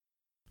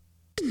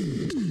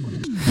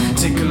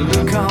Take a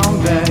look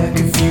on back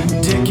a few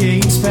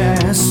decades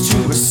past to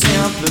a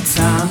simpler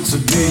time to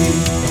be.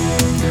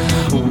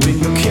 When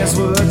your cares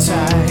were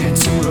tied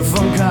to a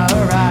phone car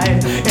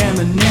ride and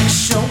the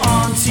next show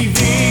on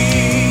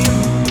TV.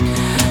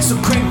 So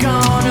crank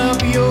on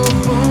up your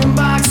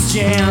boombox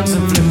jams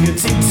and flip your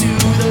tape to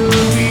the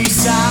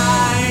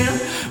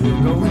B-side.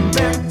 We're going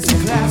back to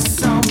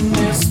class on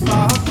this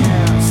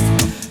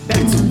podcast.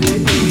 Back to the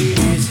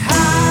 80s high.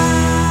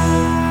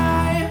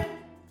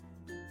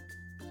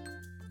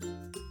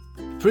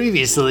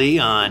 Previously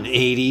on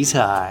 80s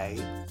High.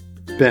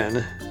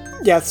 Ben,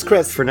 Yes,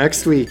 Chris. for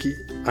next week,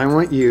 I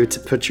want you to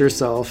put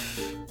yourself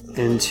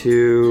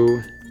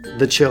into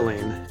the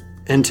chilling,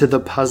 into the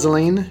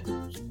puzzling,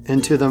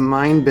 into the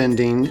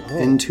mind-bending,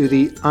 into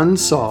the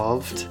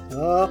unsolved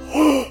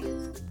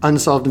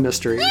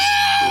mysteries.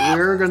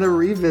 We're going to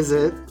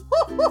revisit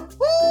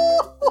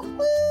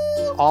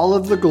all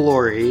of the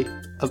glory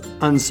of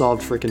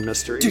unsolved freaking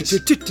mysteries.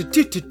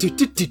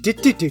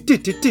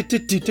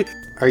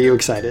 Are you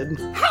excited?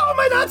 How am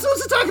I not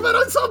supposed to talk about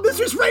unsolved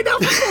mysteries right now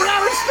for 4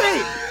 hours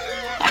straight?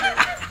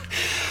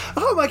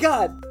 Oh my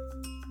god.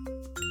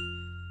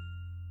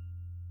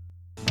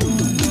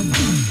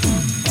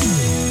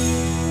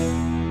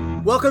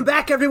 Welcome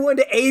back, everyone,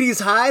 to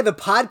 80s High, the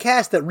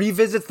podcast that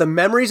revisits the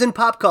memories in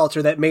pop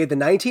culture that made the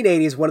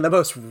 1980s one of the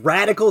most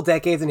radical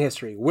decades in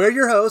history. We're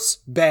your hosts,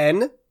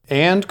 Ben.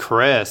 And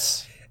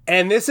Chris.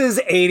 And this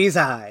is 80s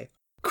High.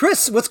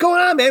 Chris, what's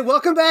going on, man?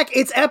 Welcome back.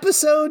 It's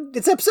episode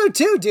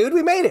 2, dude.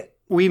 We made it.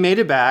 We made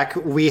it back.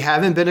 We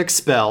haven't been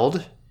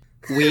expelled.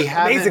 We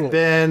haven't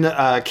been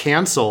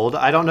canceled.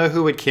 I don't know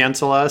who would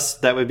cancel us.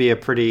 That would be a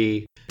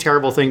pretty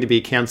terrible thing to be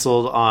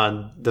canceled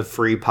on the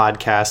free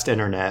podcast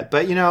internet.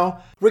 But, you know,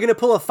 we're going to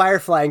pull a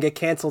Firefly and get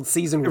canceled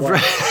season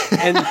 1.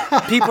 And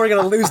people are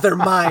going to lose their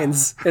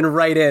minds and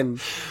write in.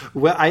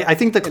 Well, I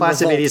think the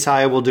class of 80s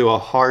High will do a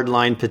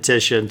hardline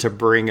petition to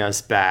bring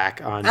us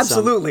back on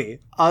Absolutely. some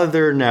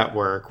other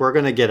network. We're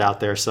going to get out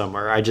there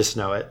somewhere. I just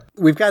know it.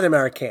 We've got them at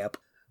our camp.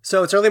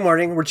 So it's early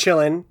morning. We're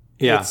chilling.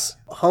 Yeah. It's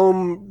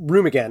home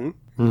room again.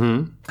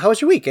 Mm-hmm. How was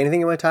your week? Anything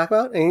you want to talk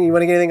about? Anything you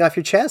want to get anything off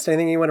your chest?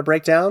 Anything you want to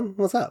break down?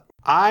 What's up?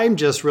 I'm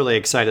just really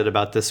excited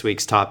about this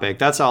week's topic.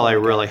 That's all I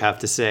really have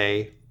to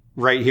say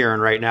right here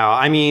and right now.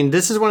 I mean,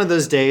 this is one of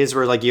those days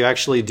where, like, you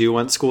actually do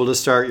want school to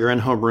start. You're in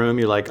homeroom.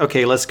 You're like,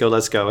 okay, let's go.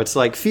 It's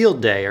like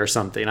field day or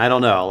something. I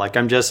don't know. Like,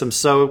 I'm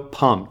so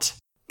pumped.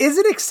 Is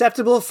it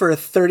acceptable for a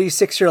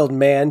 36-year-old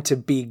man to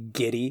be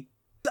giddy?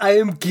 I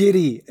am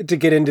giddy to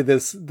get into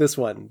this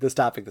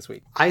topic this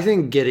week. I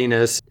think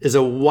giddiness is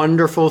a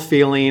wonderful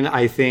feeling.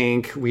 I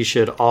think we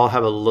should all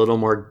have a little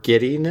more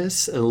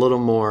giddiness, a little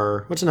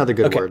more, what's another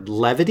good word?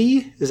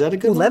 Levity? Is that a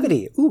good word?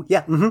 Levity. Ooh,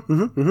 yeah.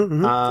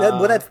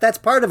 Well, that's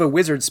part of a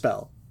wizard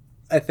spell,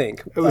 I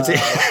think.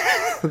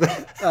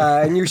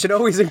 And you should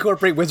always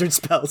incorporate wizard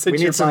spells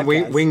into your podcast. We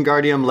need some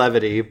Wingardium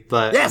Levity,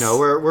 but yes! no,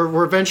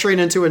 we're venturing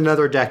into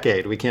another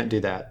decade. We can't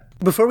do that.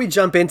 Before we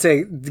jump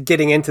into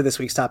getting into this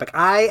week's topic,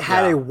 I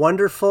had a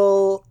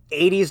wonderful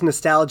 80s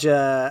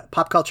nostalgia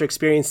pop culture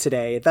experience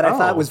today that I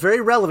thought was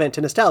very relevant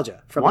to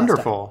nostalgia from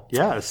Wonderful.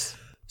 last time. Yes.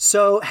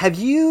 So have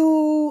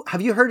you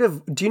heard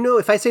of, do you know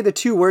if I say the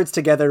two words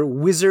together,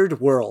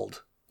 Wizard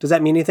World, does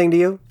that mean anything to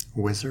you?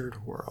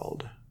 Wizard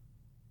World.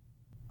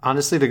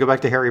 Honestly, to go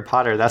back to Harry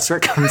Potter, that's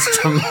what comes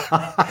to mind.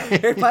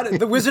 Harry Potter,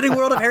 the Wizarding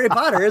World of Harry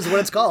Potter is what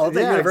it's called.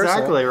 Yeah,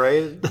 Universal. exactly,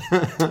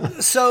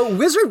 right? So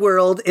Wizard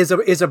World is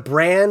a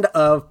brand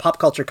of pop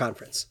culture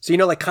conference. So, you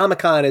know, like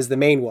Comic-Con is the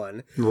main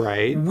one.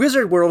 Right.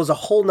 Wizard World is a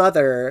whole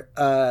nother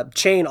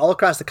chain all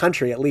across the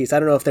country, at least. I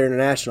don't know if they're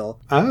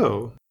international.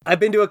 Oh. I've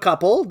been to a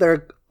couple.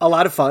 They're a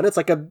lot of fun. It's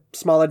like a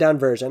smaller down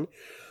version.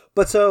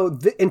 But so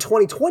in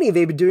 2020,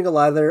 they've been doing a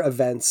lot of their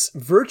events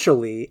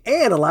virtually,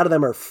 and a lot of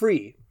them are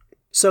free.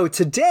 So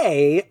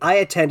today, I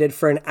attended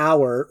for an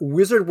hour.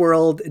 Wizard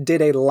World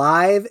did a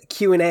live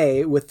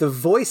Q&A with the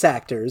voice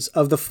actors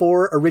of the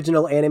 4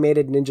 original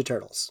animated Ninja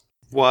Turtles.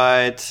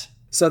 What?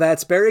 So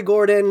that's Barry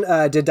Gordon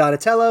did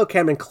Donatello,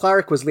 Cameron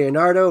Clark was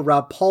Leonardo,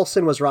 Rob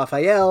Paulson was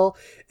Raphael,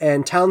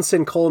 and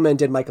Townsend Coleman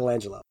did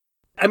Michelangelo.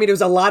 I mean, it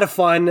was a lot of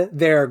fun.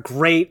 They're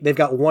great. They've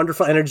got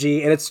wonderful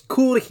energy, and it's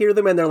cool to hear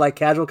them in their like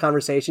casual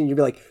conversation. You'd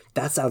be like,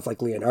 that sounds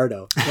like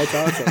Leonardo. That's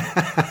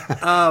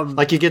awesome.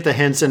 Like you get the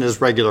hints in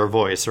his regular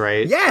voice,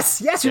 right?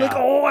 Yes. You're like,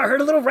 oh, I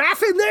heard a little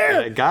raff in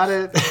there. Yeah, got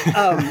it.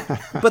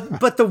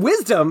 But the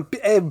wisdom,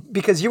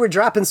 because you were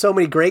dropping so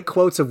many great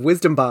quotes of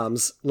wisdom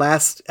bombs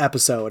last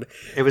episode.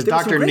 It was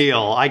Dr.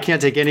 Neil. I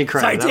can't take any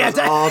credit. Sorry, that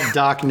was all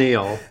Doc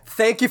Neil.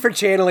 Thank you for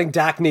channeling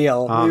Doc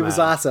Neil. Oh, it was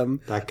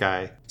awesome. That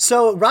guy.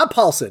 So Rob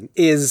Paulson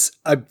is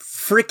a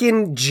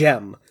freaking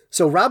gem.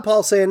 So Rob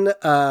Paulson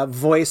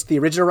voiced the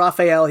original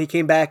Raphael. He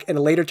came back in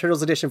a later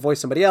Turtles edition,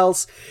 voiced somebody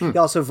else. He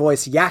also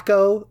voiced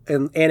Yakko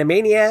in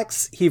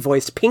Animaniacs. He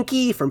voiced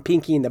Pinky from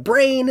Pinky and the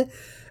Brain.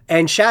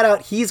 And shout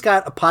out, he's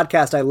got a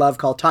podcast I love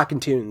called Talkin'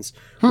 Tunes,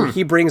 where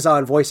he brings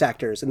on voice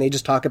actors and they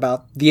just talk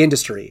about the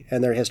industry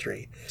and their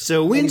history.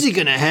 So when's he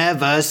going to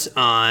have us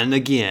on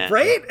again?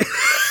 Right?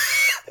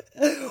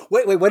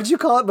 Wait, what did you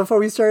call it before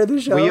we started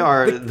the show? We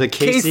are the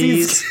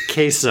Casey's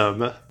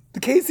Kasem. The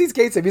Casey's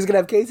Kasem. He's going to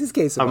have Casey's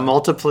Kasem. A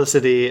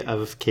multiplicity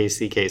of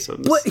Casey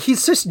Kasems. Well,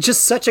 he's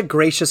just such a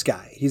gracious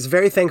guy. He's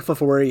very thankful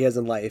for where he is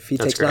in life. He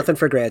takes great. nothing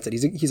for granted.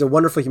 He's a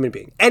wonderful human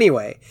being.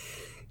 Anyway,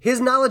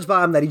 his knowledge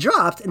bomb that he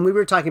dropped, and we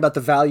were talking about the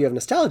value of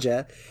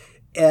nostalgia,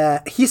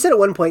 he said at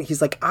one point,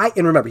 he's like,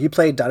 and remember, he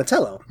played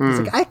Donatello. He's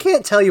like, I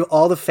can't tell you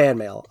all the fan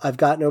mail I've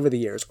gotten over the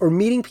years, or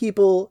meeting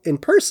people in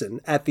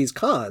person at these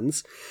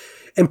cons,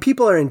 and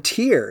people are in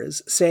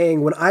tears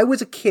saying, when I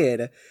was a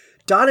kid,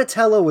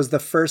 Donatello was the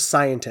first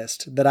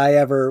scientist that I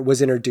ever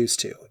was introduced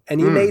to. And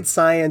he made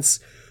science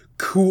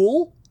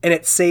cool, and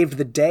it saved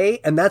the day,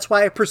 and that's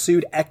why I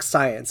pursued X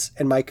science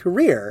in my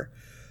career.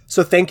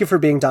 So thank you for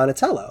being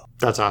Donatello.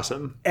 That's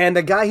awesome. And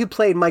the guy who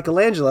played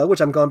Michelangelo,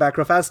 which I'm going back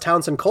real fast,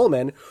 Townsend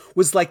Coleman,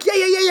 was like,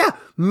 yeah,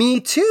 me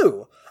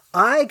too.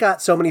 I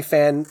got so many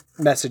fan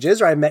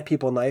messages, or I met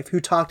people in life who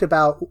talked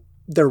about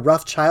their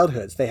rough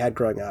childhoods they had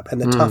growing up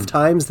and the tough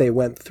times they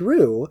went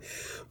through.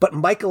 But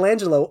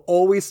Michelangelo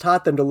always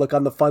taught them to look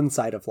on the fun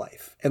side of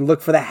life and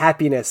look for the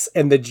happiness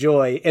and the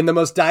joy in the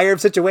most dire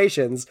of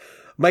situations.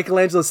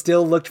 Michelangelo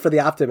still looked for the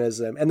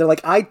optimism. And they're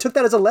like, I took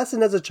that as a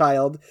lesson as a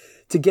child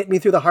to get me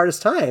through the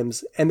hardest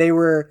times. And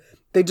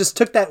they just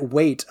took that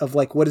weight of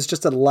like what is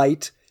just a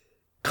light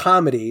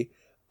comedy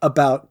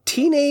about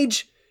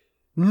teenage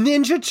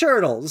Ninja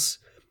Turtles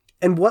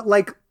and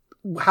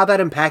how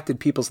that impacted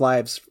people's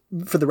lives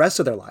for the rest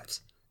of their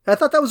lives. I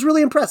thought that was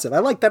really impressive. I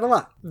like that a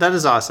lot. That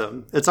is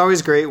awesome. It's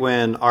always great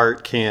when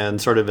art can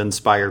sort of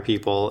inspire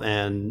people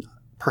in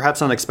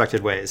perhaps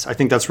unexpected ways. I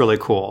think that's really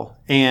cool.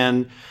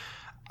 And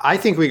I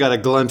think we got a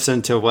glimpse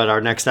into what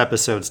our next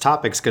episode's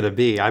topic's going to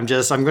be. I'm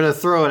going to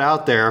throw it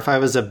out there. If I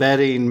was a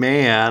betting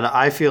man,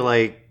 I feel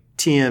like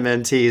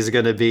TMNT is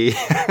going to be,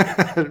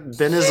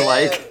 Ben is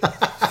like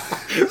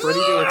ready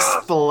to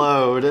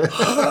explode.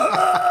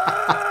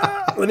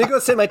 Let me go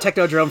sit in my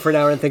Technodrome for an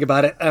hour and think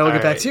about it. I will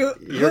get back to you.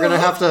 You're going to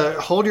have to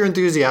hold your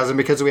enthusiasm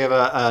because we have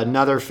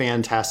another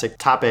fantastic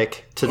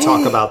topic to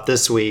talk about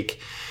this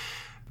week,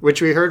 which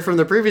we heard from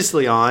the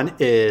previously on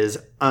is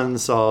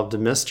Unsolved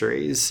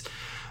Mysteries.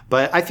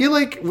 But I feel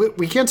like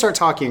we can't start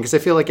talking because I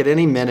feel like at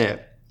any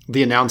minute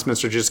the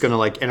announcements are just going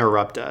to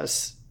interrupt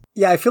us.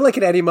 Yeah, I feel like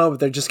at any moment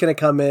they're just going to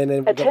come in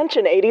and...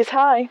 Attention 80s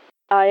High.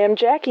 I am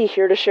Jackie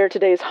here to share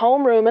today's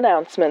homeroom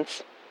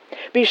announcements.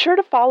 Be sure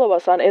to follow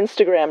us on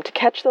Instagram to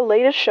catch the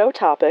latest show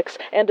topics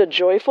and a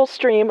joyful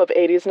stream of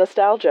 80s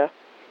nostalgia.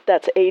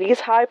 That's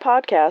 80s High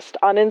Podcast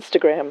on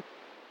Instagram.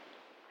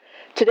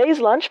 Today's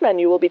lunch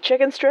menu will be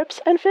chicken strips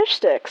and fish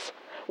sticks.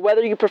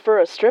 Whether you prefer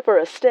a strip or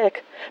a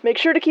stick, make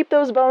sure to keep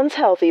those bones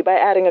healthy by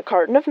adding a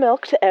carton of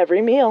milk to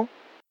every meal.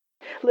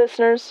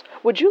 Listeners,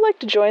 would you like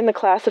to join the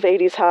class of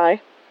 80s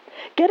High?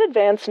 Get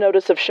advance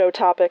notice of show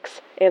topics,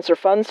 answer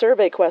fun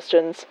survey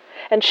questions,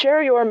 and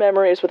share your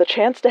memories with a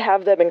chance to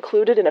have them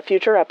included in a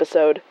future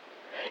episode.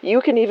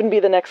 You can even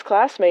be the next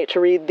classmate to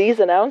read these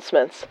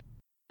announcements.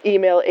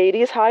 Email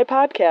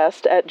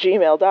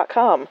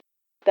 80shighpodcast@gmail.com.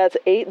 That's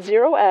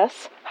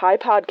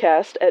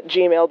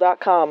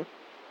 80shighpodcast@gmail.com.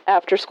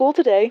 After school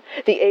today,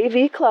 the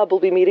AV Club will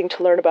be meeting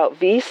to learn about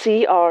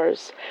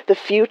VCRs, the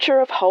future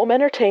of home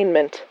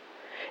entertainment.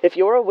 If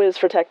you're a whiz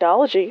for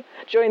technology,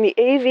 join the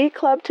AV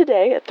Club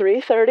today at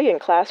 3:30 in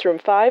Classroom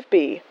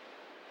 5B.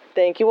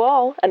 Thank you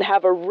all, and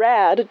have a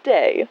rad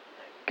day.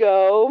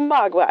 Go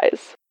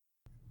Mogwais!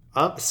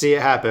 Oh, see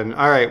it happen.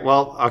 All right,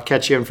 well, I'll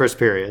catch you in first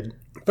period.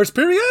 First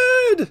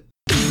period!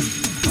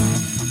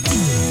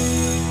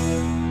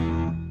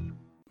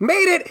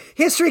 Made it!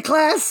 History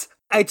class!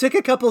 I took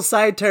a couple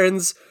side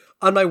turns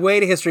on my way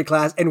to history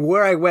class, and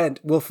where I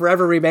went will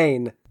forever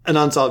remain an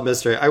unsolved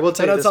mystery. I will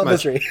tell you this much.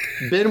 Mystery.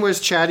 Ben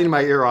was chatting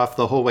my ear off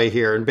the whole way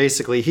here, and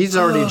basically he's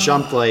already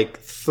jumped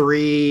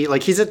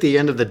he's at the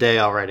end of the day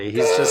already.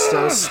 He's just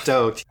so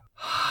stoked.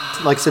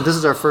 Like I said, this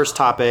is our first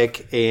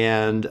topic,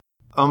 and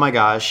oh my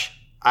gosh,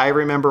 I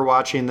remember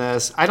watching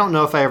this. I don't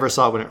know if I ever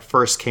saw it when it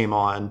first came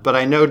on, but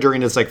I know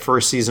during its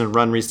first season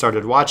run we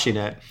started watching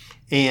it.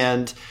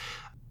 And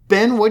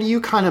Ben, what do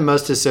you kind of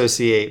most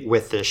associate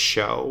with this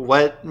show?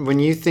 When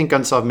you think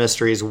Unsolved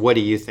Mysteries, what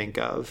do you think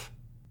of?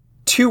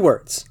 2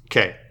 words.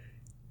 Okay.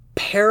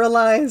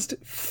 Paralyzed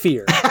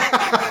fear.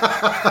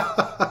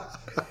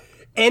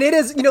 And it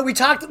is, we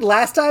talked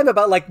last time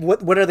about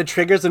what are the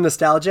triggers of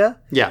nostalgia?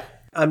 Yeah.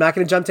 I'm not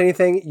going to jump to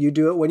anything. You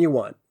do it when you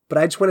want. But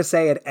I just want to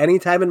say at any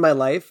time in my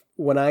life,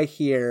 when I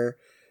hear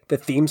the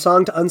theme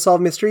song to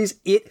Unsolved Mysteries,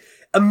 it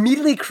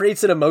immediately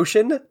creates an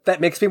emotion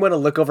that makes me want to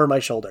look over my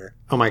shoulder.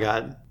 Oh my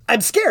God.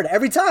 I'm scared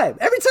every time.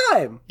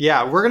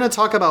 Yeah, we're going to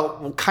talk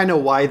about kind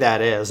of why that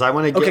is. I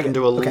want to get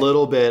into a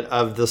little bit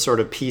of the sort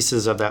of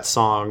pieces of that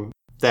song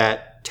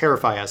that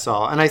terrify us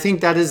all. And I think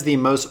that is the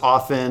most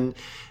often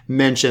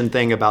mentioned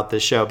thing about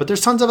this show. But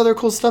there's tons of other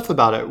cool stuff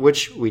about it,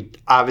 which we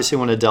obviously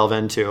want to delve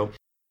into.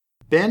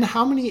 Ben,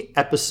 how many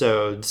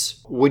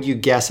episodes would you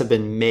guess have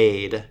been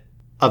made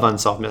of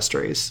Unsolved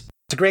Mysteries?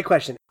 It's a great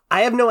question.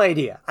 I have no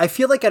idea. I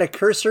feel like at a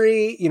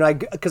cursory,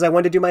 because I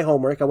wanted to do my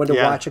homework. I wanted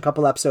to watch a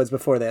couple episodes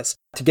before this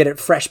to get it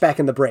fresh back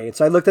in the brain.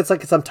 So I looked at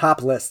like some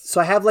top lists. So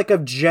I have like a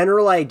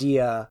general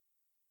idea.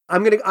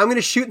 I'm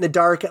gonna shoot in the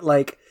dark at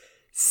like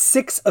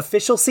 6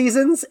 official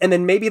seasons, and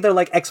then maybe they're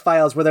like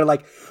X-Files where they're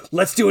like,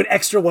 let's do an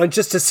extra one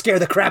just to scare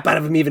the crap out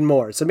of them even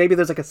more. So maybe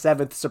there's like a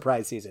 7th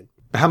surprise season.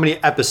 How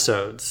many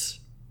episodes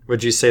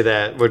would you say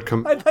that would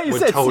come? I thought you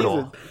said total?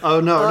 season. Oh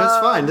no, that's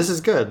fine. This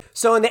is good.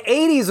 So in the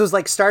 80s was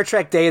like Star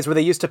Trek days where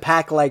they used to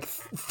pack like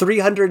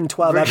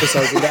 312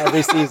 episodes into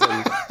every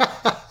season.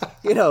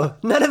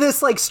 None of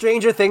this like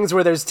Stranger Things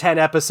where there's 10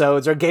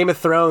 episodes or Game of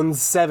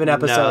Thrones 7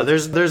 episodes. No,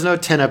 there's no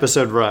 10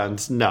 episode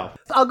runs. No.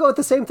 I'll go with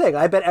the same thing.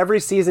 I bet every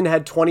season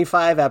had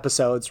 25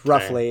 episodes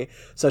roughly. Okay.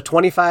 So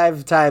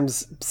 25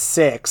 times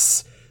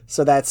 6.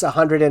 So that's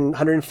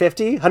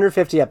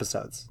 150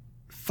 episodes.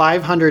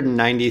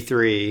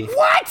 593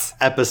 What?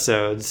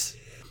 episodes.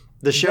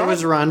 The show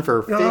was run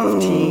for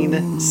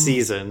 15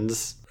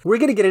 seasons. We're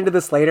going to get into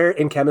this later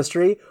in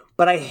chemistry,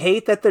 but I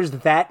hate that there's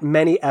that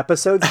many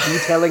episodes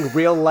detailing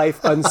real-life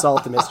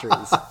unsolved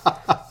mysteries.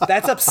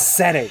 That's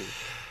upsetting.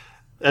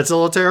 That's a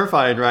little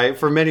terrifying, right?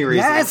 For many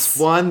reasons. Yes!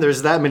 1,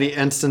 there's that many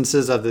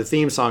instances of the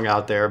theme song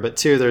out there, but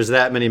 2, there's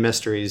that many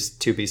mysteries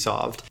to be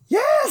solved.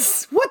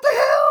 Yes! What the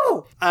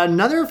hell?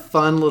 Another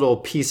fun little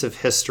piece of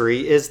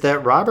history is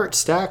that Robert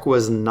Stack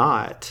was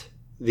not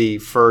the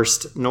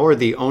first nor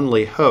the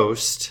only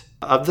host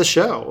of the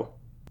show.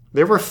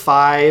 There were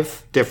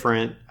 5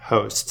 different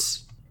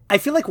hosts. I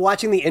feel like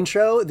watching the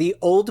intro, the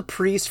old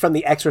priest from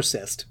The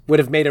Exorcist would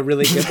have made a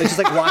really good, just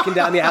like walking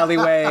down the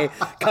alleyway,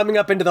 coming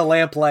up into the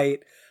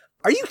lamplight.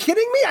 Are you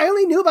kidding me? I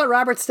only knew about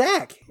Robert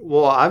Stack.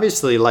 Well,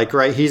 obviously,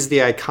 he's the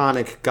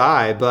iconic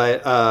guy,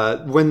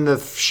 but when the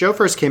show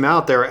first came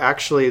out,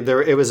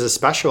 it was a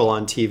special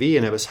on TV,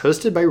 and it was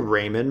hosted by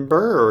Raymond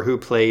Burr, who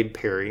played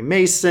Perry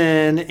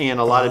Mason, and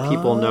a lot of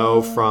people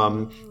know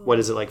from,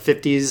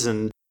 50s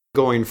and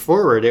going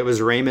forward, it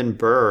was Raymond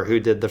Burr who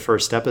did the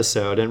first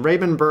episode. And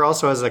Raymond Burr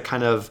also has a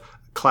kind of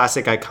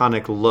classic,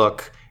 iconic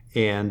look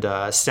and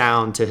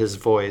sound to his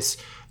voice.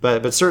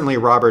 But certainly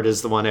Robert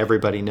is the one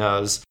everybody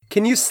knows.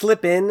 Can you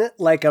slip in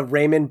like a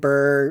Raymond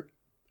Burr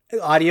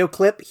audio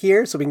clip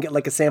here so we can get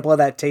like a sample of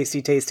that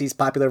Tasty's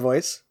popular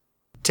voice?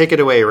 Take it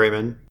away,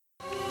 Raymond.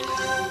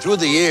 Through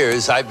the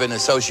years, I've been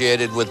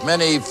associated with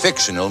many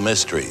fictional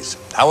mysteries.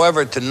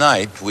 However,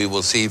 tonight we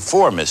will see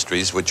 4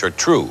 mysteries which are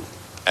true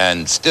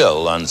and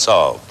still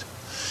unsolved.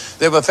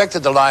 They've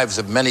affected the lives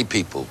of many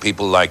people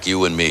like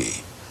you and me.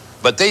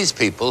 But these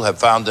people have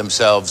found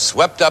themselves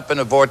swept up in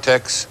a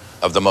vortex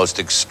of the most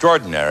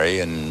extraordinary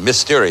and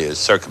mysterious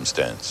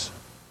circumstance.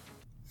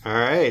 All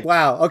right.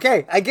 Wow.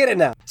 Okay. I get it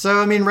now.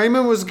 So,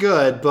 Raymond was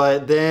good,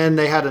 but then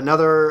they had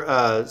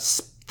another,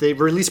 they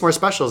released more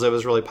specials. It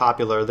was really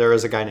popular. There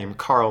was a guy named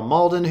Carl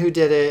Malden who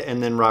did it,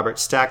 and then Robert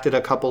Stack did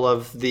a couple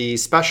of the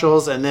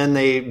specials, and then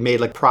they made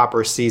like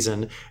proper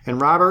season.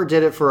 And Robert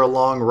did it for a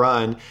long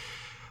run.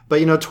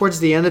 But, towards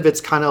the end of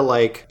its kind of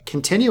like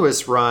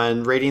continuous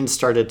run, ratings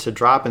started to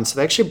drop. And so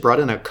they actually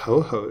brought in a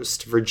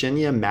co-host.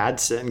 Virginia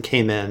Madsen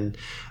came in.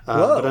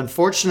 But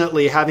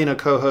unfortunately, having a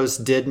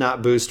co-host did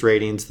not boost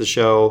ratings. The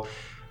show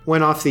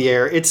went off the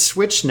air. It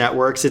switched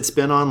networks. It's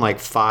been on like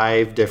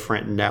 5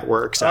 different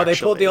networks. Oh, they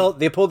pulled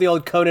the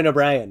old Conan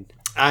O'Brien.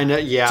 I know,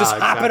 yeah. Just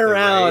hopping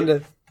around.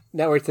 Right.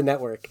 Network to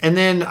network. And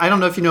then, I don't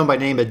know if you know him by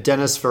name, but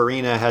Dennis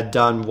Farina had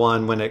done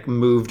one when it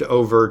moved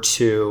over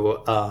to,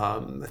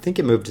 I think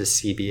it moved to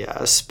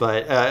CBS.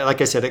 But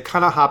like I said, it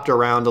kind of hopped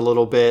around a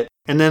little bit.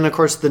 And then, of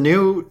course, the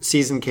new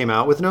season came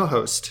out with no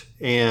host.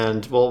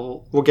 And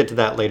we'll get to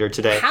that later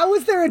today. How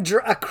is there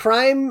a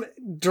crime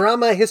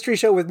drama history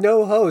show with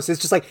no host? It's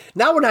just like,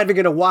 now we're not even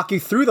going to walk you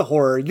through the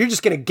horror. You're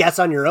just going to guess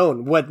on your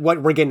own what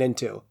we're getting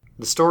into.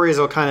 The stories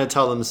will kind of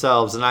tell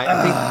themselves. And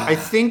I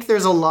think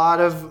there's a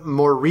lot of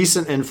more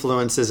recent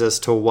influences as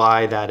to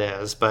why that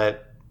is.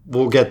 But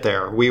we'll get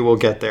there. We will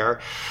get there.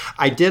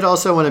 I did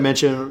also want to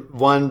mention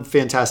one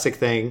fantastic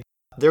thing.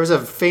 There was a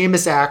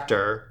famous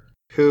actor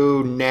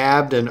who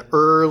nabbed an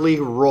early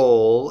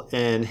role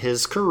in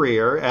his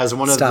career as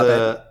one of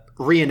the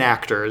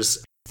reenactors.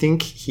 I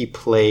think he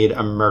played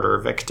a murder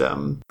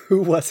victim.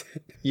 Who was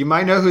it? You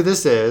might know who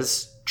this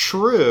is.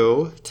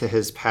 True to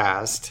his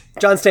past,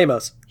 John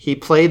Stamos. He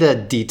played a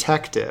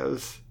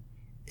detective.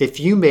 If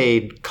you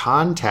made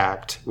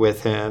contact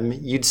with him,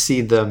 you'd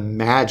see the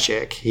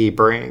magic he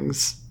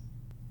brings.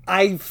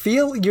 I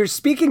feel you're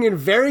speaking in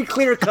very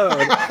clear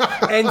code,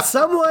 and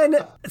someone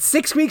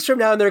 6 weeks from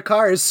now in their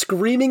car is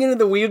screaming into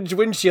the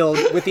windshield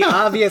with the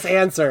obvious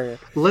answer.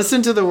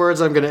 Listen to the words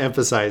I'm going to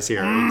emphasize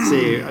here.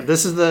 See,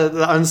 this is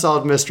the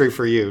unsolved mystery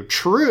for you.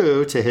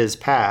 True to his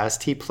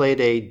past, he played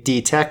a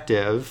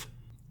detective.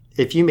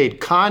 If you made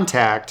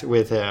contact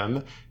with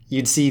him,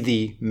 you'd see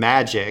the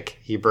magic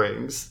he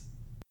brings.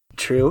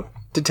 True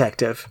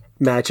detective,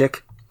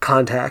 magic,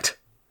 contact,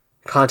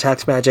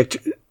 magic,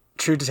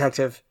 true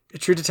detective.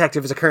 True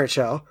Detective is a current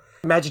show.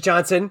 Magic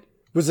Johnson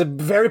was a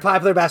very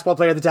popular basketball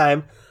player at the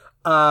time.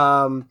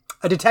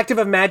 A detective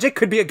of magic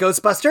could be a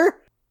Ghostbuster.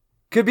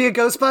 Could be a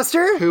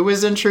Ghostbuster. Who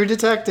was in True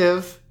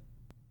Detective?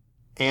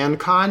 And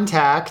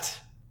Contact?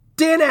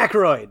 Dan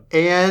Aykroyd.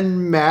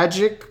 And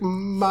Magic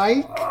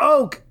Mike?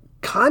 Oh,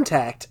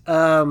 Contact.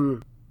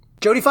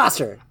 Jodie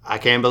Foster. I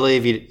can't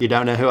believe you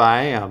don't know who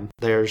I am.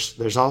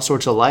 There's all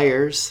sorts of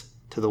layers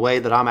to the way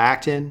that I'm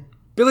acting.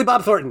 Billy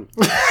Bob Thornton.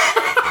 Who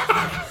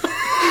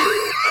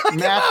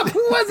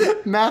was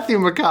it? Matthew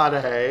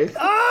McConaughey.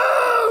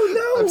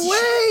 Oh, no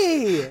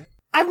way!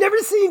 I've never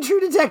seen True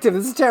Detective.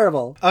 This is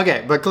terrible.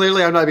 Okay, but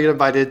clearly I'm not being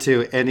invited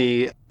to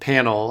any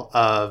panel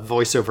of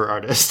voiceover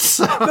artists.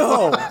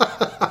 No.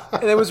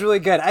 And it was really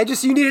good.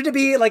 You needed to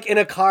be like in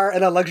a car,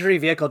 in a luxury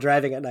vehicle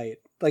driving at night.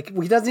 Like,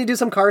 doesn't he do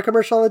some car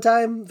commercial all the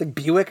time? Like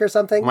Buick or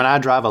something? When I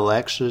drive a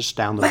Lexus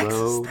down the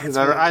road.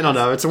 I don't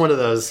know. It's one of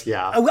those,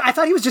 yeah. Oh, I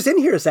thought he was just in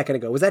here a second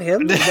ago. Was that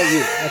him? Was that you?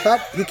 I thought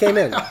he came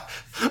in.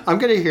 I'm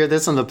going to hear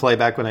this on the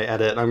playback when I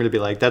edit, and I'm going to be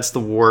like, that's the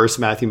worst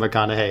Matthew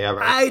McConaughey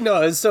ever. I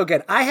know. It's so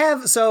good.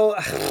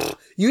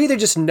 You either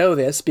just know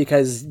this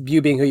because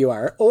you being who you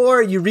are,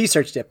 or you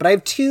researched it. But I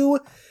have 2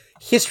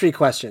 history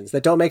questions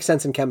that don't make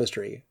sense in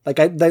chemistry. Like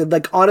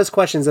honest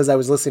questions as I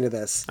was listening to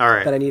this. All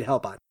right. That I need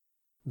help on.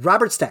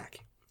 Robert Stack.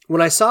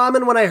 When I saw him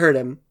and when I heard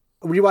him,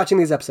 rewatching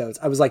these episodes,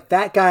 I was like,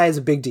 that guy is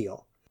a big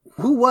deal.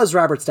 Who was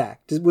Robert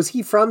Stack? Was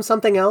he from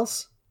something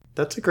else?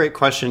 That's a great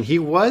question. He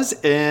was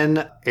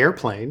in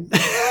Airplane.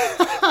 Maybe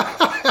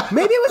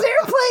it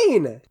was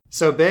Airplane!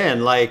 So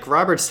Ben, like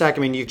Robert Stack,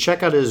 I mean, you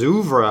check out his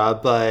oeuvre,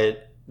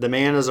 but the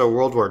man is a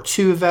World War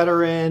II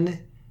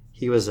veteran.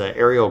 He was an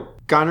aerial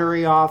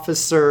gunnery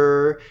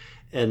officer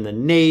in the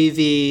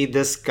Navy.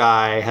 This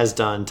guy has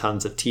done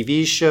tons of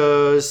TV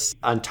shows.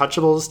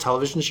 Untouchables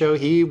television show.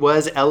 He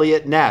was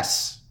Elliot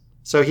Ness.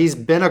 So he's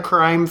been a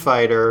crime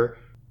fighter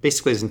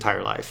basically his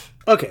entire life.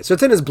 Okay, so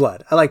it's in his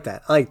blood. I like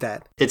that.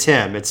 It's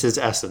him. It's his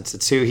essence.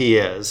 It's who he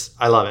is.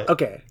 I love it.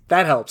 Okay,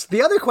 that helps.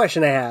 The other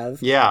question I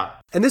have, yeah,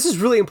 and this is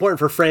really important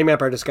for framing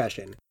up our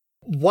discussion.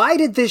 Why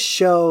did this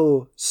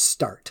show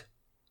start?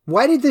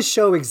 Why did this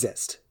show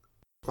exist?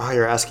 Wow,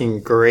 you're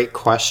asking great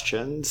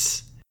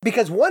questions.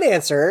 Because one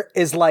answer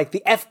is like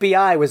the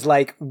FBI was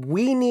like,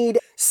 we need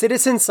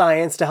citizen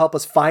science to help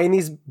us find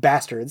these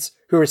bastards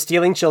who are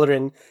stealing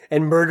children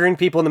and murdering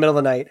people in the middle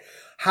of the night.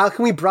 How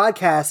can we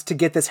broadcast to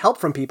get this help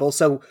from people?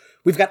 So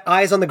we've got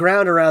eyes on the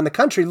ground around the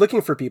country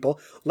looking for people.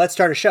 Let's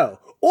start a show.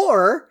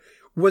 Or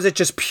was it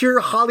just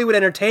pure Hollywood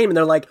entertainment?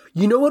 They're like,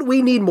 you know what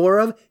we need more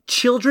of?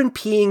 Children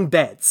peeing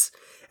beds.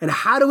 And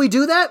how do we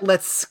do that?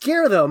 Let's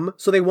scare them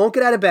so they won't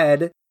get out of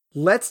bed.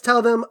 Let's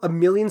tell them a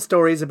million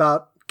stories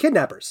about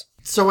kidnappers.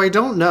 So I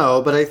don't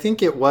know, but I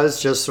think it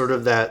was just sort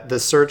of the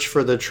search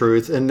for the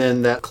truth and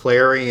then that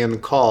clarion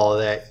call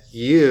that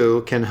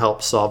you can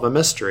help solve a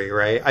mystery,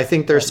 right? I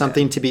think there's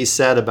something to be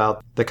said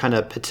about the kind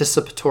of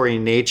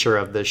participatory nature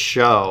of this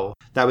show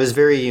that was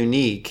very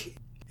unique.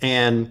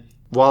 And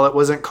while it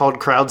wasn't called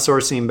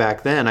crowdsourcing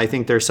back then, I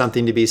think there's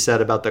something to be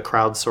said about the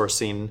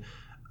crowdsourcing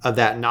of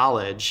that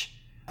knowledge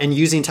and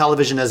using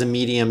television as a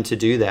medium to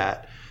do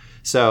that.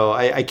 So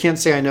I can't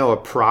say I know a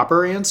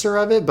proper answer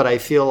of it, but I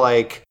feel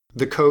like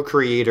the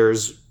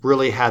co-creators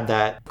really had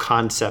that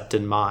concept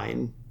in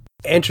mind.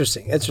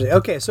 Interesting.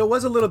 Okay, so it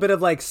was a little bit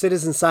of like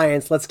citizen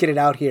science. Let's get it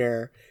out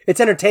here. It's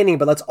entertaining,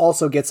 but let's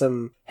also get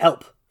some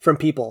help from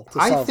people to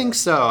solve I think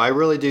so. I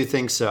really do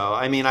think so.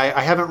 I mean,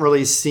 I haven't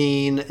really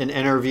seen an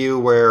interview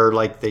where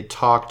like they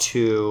talk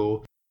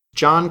to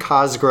John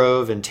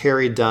Cosgrove and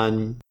Terry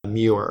Dunn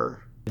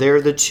Muir.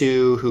 They're the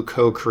two who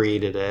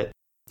co-created it.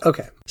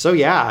 Okay. So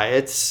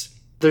yeah,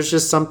 there's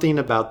just something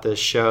about this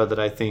show that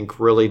I think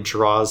really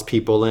draws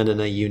people in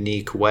a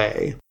unique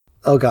way.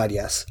 Oh God,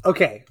 yes.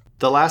 Okay.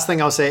 The last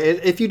thing I'll say,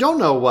 if you don't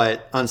know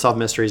what Unsolved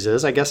Mysteries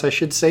is, I guess I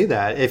should say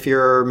that. If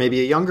you're maybe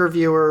a younger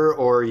viewer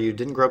or you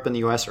didn't grow up in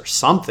the US or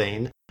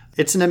something,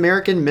 it's an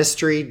American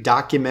mystery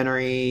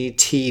documentary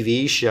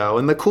TV show.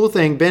 And the cool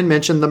thing, Ben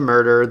mentioned the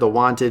murder, the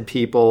wanted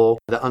people,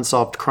 the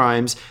unsolved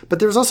crimes, but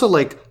there's also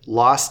like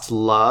lost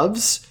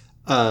loves,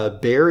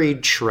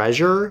 buried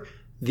treasure,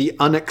 the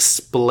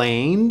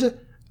unexplained,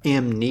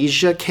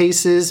 amnesia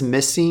cases,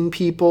 missing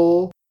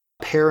people,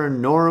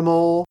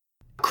 paranormal,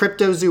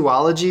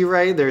 cryptozoology,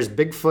 right? There's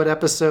Bigfoot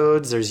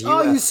episodes, there's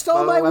UFO Oh, you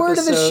stole my word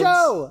of the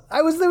show.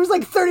 There was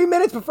like 30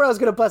 minutes before I was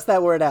going to bust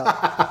that word out.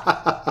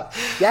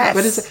 Yes.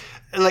 But it's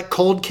like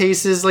cold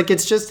cases, like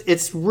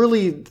it's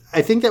really,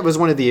 I think that was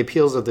one of the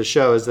appeals of the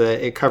show is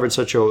that it covered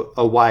such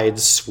a wide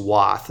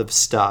swath of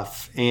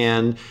stuff.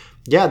 And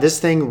yeah, this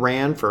thing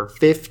ran for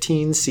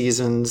 15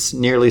 seasons,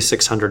 nearly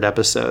 600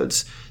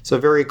 episodes. So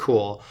very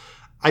cool.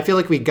 I feel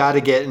like we got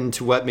to get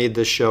into what made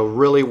this show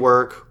really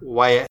work,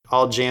 why it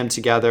all jammed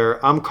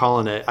together. I'm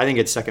calling it. I think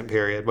it's second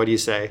period. What do you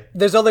say?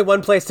 There's only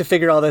one place to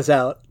figure all this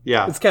out.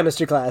 Yeah. It's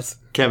chemistry class.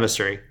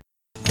 Chemistry.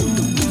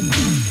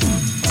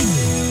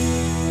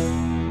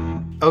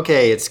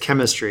 Okay, it's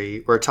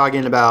chemistry. We're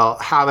talking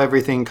about how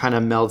everything kind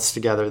of melts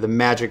together, the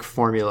magic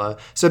formula.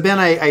 So Ben,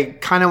 I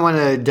kind of want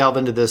to delve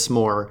into this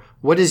more.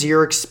 What is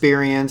your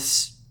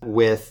experience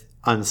with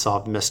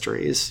Unsolved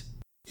Mysteries?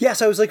 Yeah,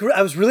 so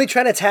I was really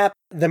trying to tap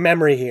the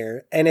memory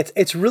here, and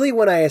it's really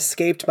when I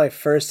escaped my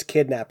first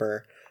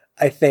kidnapper.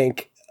 I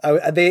think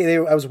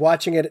I was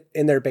watching it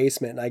in their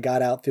basement, and I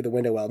got out through the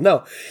window well.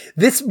 No,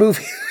 this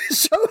movie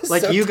show is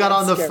Like, so you got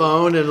on the scary.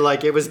 phone and,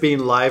 like, it was being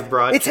live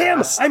broadcast.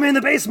 It's him. I'm in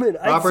the basement.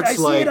 Robert's I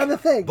see like, it on the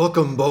thing. book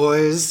 'em,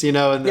 boys, you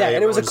know, and Yeah,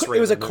 and it was a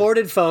corded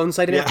corded phone,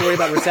 so I didn't have to worry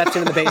about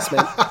reception in the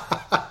basement.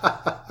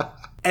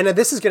 And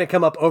this is going to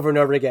come up over and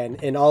over again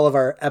in all of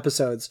our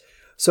episodes.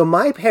 So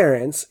my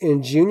parents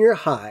in junior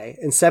high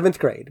in 7th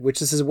grade, which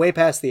this is way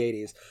past the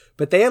 80s,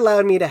 but they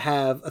allowed me to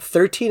have a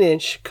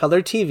 13-inch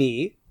color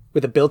TV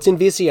with a built-in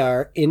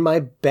VCR in my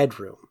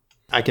bedroom.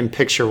 I can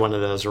picture one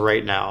of those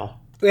right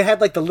now. It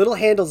had like the little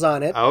handles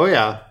on it. Oh,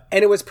 yeah.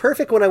 And it was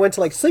perfect when I went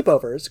to like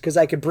sleepovers because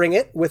I could bring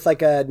it with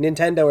like a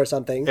Nintendo or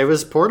something. It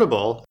was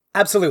portable.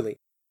 Absolutely.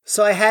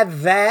 So I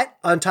had that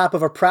on top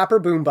of a proper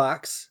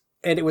boombox,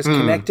 and it was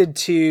connected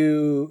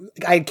to,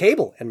 I had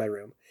cable in my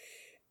room.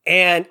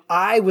 And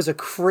I was a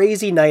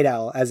crazy night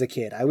owl as a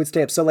kid. I would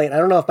stay up so late. I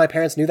don't know if my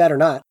parents knew that or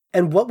not.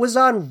 And what was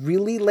on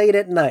really late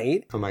at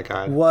night Oh, my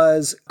God.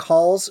 was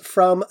calls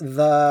from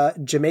the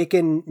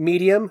Jamaican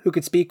medium who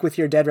could speak with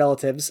your dead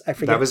relatives. I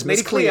forget. That was Miss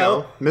Lady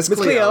Cleo. Miss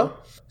Cleo.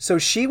 So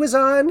she was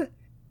on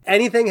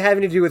anything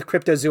having to do with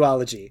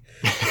cryptozoology.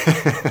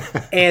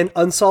 And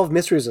Unsolved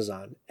Mysteries was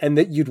on. And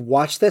that you'd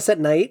watch this at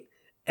night,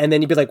 and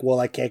then you'd be like, well,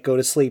 I can't go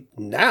to sleep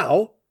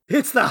now.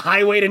 It's the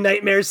highway to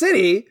Nightmare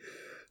City.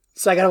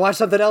 So I got to watch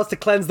something else to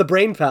cleanse the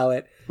brain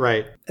palette.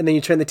 Right. And then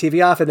you turn the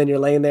TV off, and then you're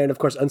laying there, and of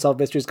course,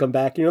 Unsolved Mysteries come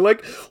back, and you're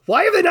like,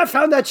 why have they not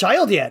found that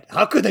child yet?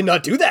 How could they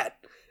not do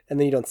that? And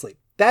then you don't sleep.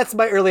 That's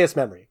my earliest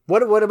memory.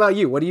 What about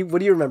you? What do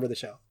you remember the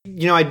show?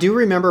 You know, I do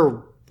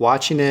remember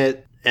watching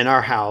it in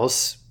our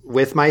house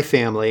with my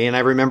family, and I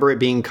remember it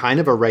being kind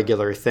of a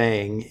regular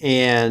thing.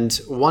 And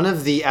one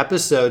of the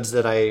episodes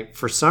that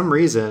for some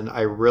reason,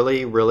 I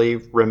really, really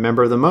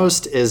remember the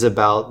most is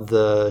about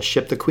the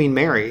ship, the Queen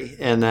Mary,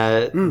 and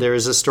that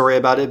there's a story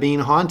about it being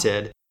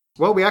haunted.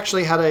 Well, we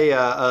actually had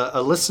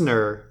a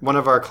listener, one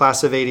of our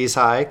class of 80s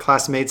high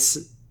classmates,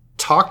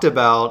 talked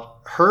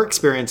about her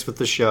experience with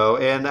the show,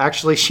 and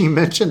actually she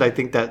mentioned, I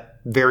think, that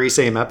very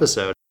same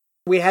episode.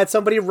 We had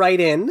somebody write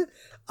in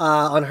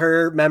on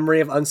her memory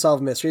of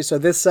Unsolved Mysteries. So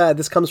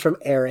this comes from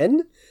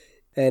Aaron,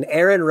 and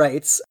Aaron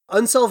writes,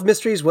 Unsolved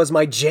Mysteries was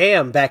my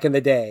jam back in the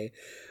day.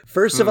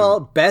 First of all,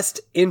 best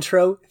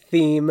intro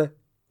theme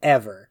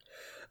ever.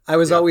 I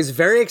was always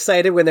very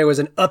excited when there was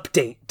an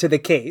update to the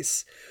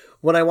case.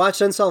 When I watched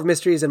Unsolved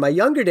Mysteries in my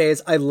younger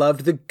days, I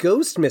loved the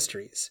ghost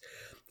mysteries.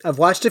 I've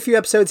watched a few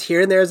episodes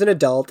here and there as an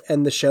adult,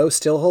 and the show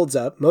still holds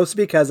up,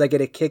 mostly because I get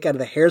a kick out of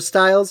the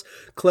hairstyles,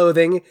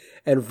 clothing,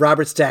 and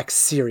Robert Stack's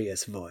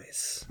serious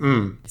voice.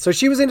 So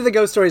she was into the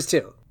ghost stories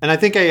too. And I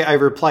think I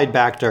replied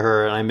back to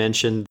her and I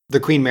mentioned the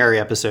Queen Mary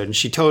episode, and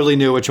she totally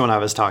knew which one I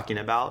was talking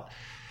about.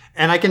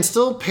 And I can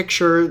still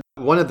picture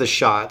one of the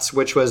shots,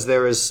 which was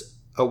there was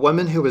a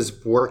woman who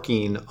was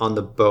working on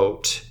the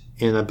boat,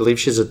 and I believe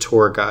she's a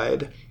tour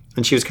guide,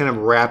 and she was kind of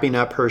wrapping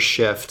up her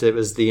shift. It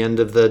was the end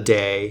of the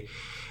day,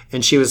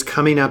 and she was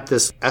coming up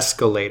this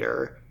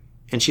escalator.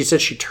 And she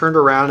said she turned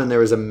around and there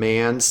was a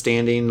man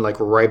standing like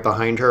right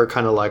behind her,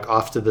 kind of like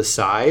off to the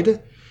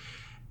side.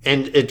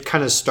 And it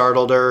kind of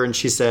startled her. And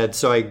she said,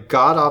 so I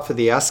got off of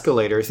the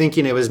escalator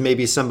thinking it was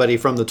maybe somebody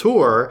from the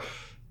tour.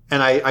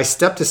 And I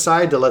stepped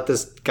aside to let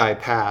this guy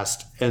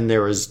pass, and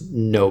there was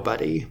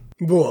nobody.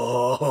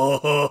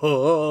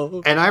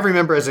 Whoa. And I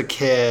remember as a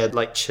kid,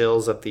 like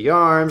chills up the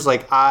arms.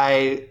 Like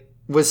I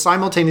was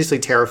simultaneously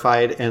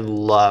terrified and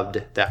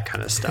loved that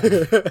kind of stuff.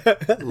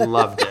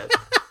 Loved it.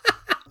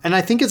 And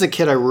I think as a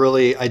kid,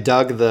 I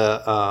dug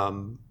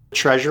the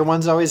treasure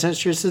ones always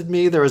interested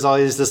me. There was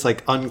always this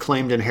like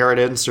unclaimed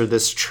inheritance or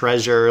this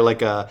treasure,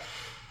 like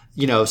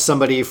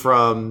somebody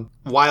from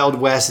Wild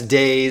West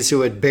days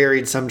who had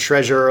buried some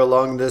treasure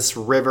along this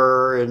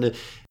river and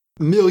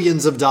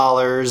millions of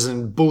dollars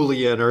in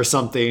bullion or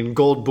something,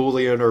 gold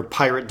bullion or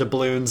pirate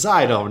doubloons.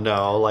 I don't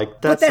know.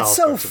 Like But that's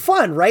so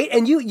fun, right?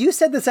 And you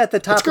said this at the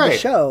top of the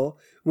show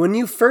when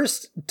you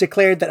first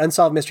declared that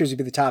Unsolved Mysteries would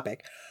be the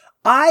topic.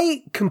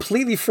 I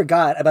completely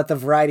forgot about the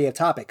variety of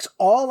topics.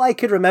 All I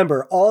could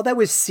remember, all that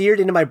was seared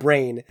into my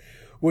brain,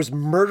 was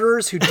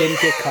murderers who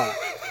didn't get caught.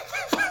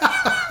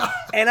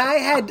 And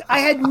I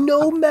had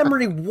no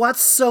memory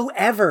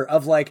whatsoever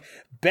of like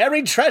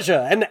buried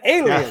treasure and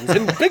aliens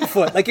and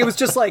Bigfoot. Like it was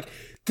just like,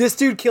 this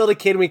dude killed a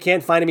kid, we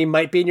can't find him, he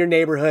might be in your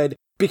neighborhood,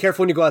 be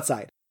careful when you go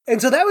outside. And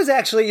so that was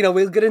actually,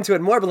 we'll get into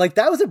it more, but like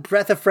that was a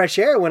breath of fresh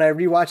air when I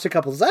rewatched a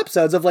couple of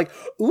episodes of like,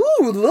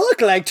 ooh,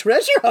 look, like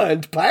treasure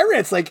hunt,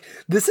 pirates, like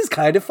this is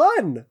kind of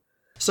fun.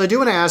 So I do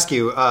want to ask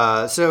you,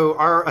 so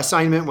our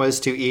assignment was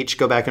to each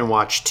go back and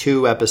watch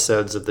 2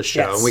 episodes of the show.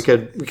 Yes. And we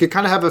could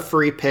kind of have a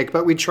free pick,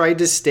 but we tried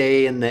to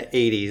stay in the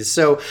 80s.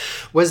 So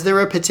was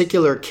there a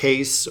particular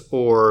case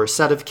or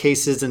set of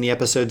cases in the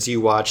episodes you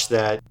watched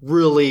that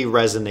really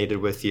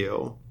resonated with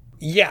you?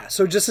 Yeah,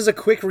 so just as a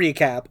quick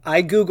recap,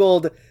 I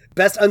Googled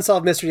best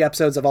Unsolved Mystery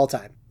episodes of all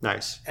time.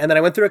 Nice. And then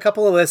I went through a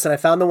couple of lists and I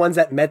found the ones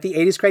that met the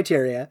 80s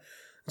criteria.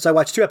 So I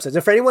watched 2 episodes.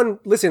 And for anyone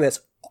listening to this,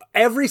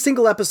 every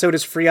single episode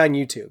is free on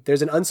YouTube.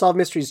 There's an Unsolved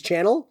Mysteries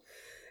channel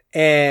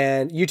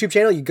and YouTube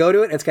channel. You go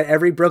to it, and it's got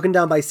every broken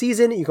down by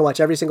season. You can watch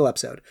every single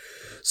episode.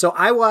 So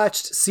I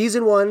watched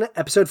season 1,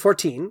 episode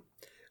 14,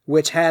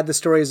 which had the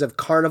stories of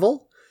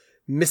Carnival,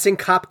 Missing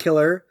Cop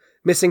Killer,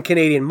 Missing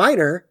Canadian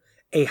Miner,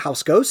 A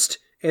House Ghost,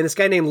 and this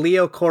guy named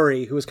Leo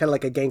Corey, who was kind of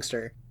like a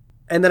gangster.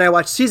 And then I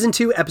watched season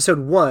 2, episode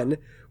 1,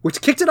 which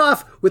kicked it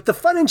off with the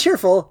fun and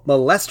cheerful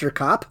Molester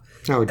Cop.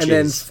 Oh, and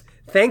then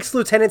Thanks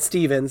Lieutenant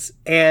Stevens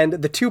and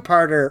the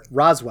 2-parter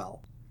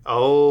Roswell.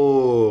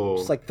 Oh.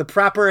 It's like the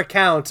proper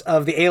account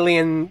of the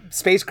alien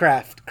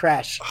spacecraft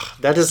crash.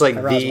 That is like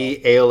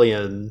the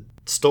alien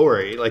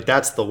story. Like,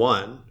 that's the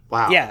one.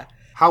 Wow. Yeah.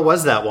 How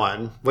was that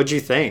one? What'd you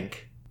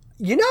think?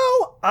 You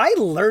know, I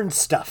learned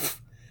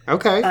stuff.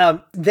 Okay.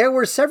 There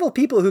were several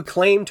people who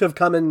claimed to have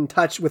come in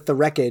touch with the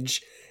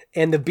wreckage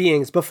and the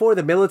beings before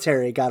the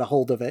military got a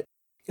hold of it.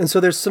 And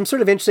so there's some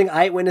sort of interesting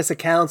eyewitness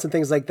accounts and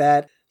things like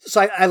that.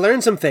 So I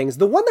learned some things.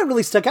 The one that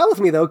really stuck out with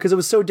me, though, because it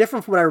was so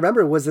different from what I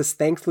remember, was this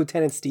Thanks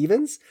Lieutenant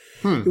Stevens.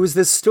 It was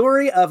this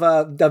story of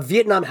a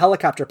Vietnam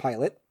helicopter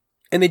pilot,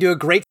 and they do a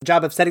great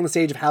job of setting the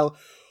stage of how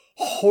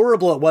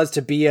horrible it was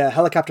to be a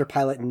helicopter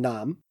pilot in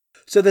Nam.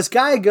 So this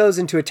guy goes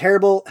into a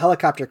terrible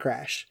helicopter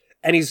crash,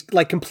 and he's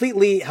like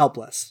completely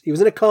helpless. He was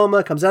in a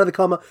coma, comes out of the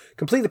coma,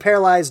 completely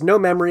paralyzed, no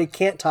memory,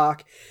 can't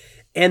talk.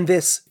 And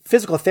this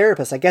physical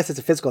therapist, I guess it's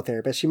a physical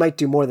therapist, she might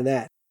do more than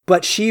that,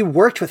 but she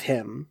worked with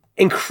him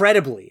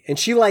incredibly. And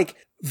she like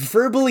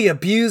verbally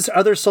abused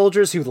other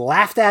soldiers who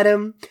laughed at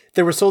him.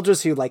 There were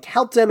soldiers who like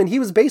helped him, and he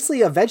was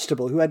basically a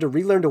vegetable who had to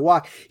relearn to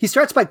walk. He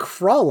starts by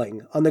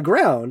crawling on the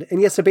ground, and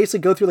he has to basically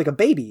go through like a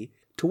baby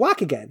to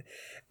walk again.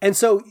 And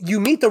so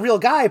you meet the real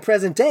guy,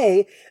 present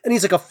day, and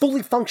he's like a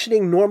fully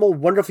functioning, normal,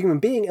 wonderful human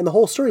being. And the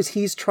whole story is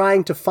he's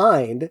trying to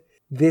find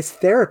this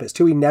therapist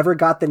who he never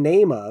got the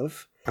name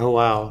of. Oh,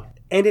 wow.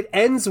 And it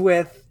ends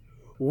with,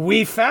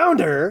 we found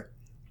her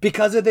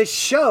because of this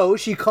show.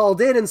 She called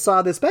in and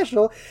saw this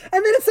special. And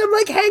then it's them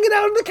like hanging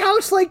out on the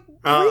couch, like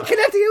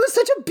reconnecting. It was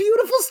such a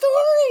beautiful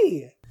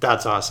story.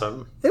 That's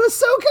awesome. It was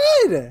so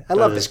good. I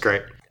loved it. That is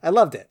great. I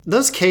loved it.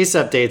 Those case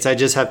updates, I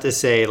just have to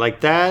say, like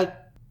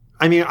that.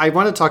 I mean, I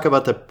want to talk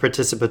about the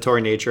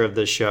participatory nature of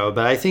the show,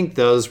 but I think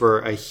those were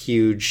a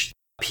huge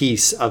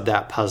piece of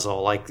that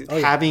puzzle. Like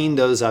having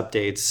those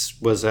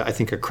updates was, I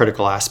think, a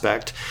critical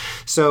aspect.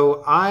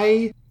 So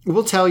I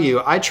will tell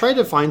you, I tried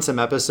to find some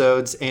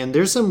episodes, and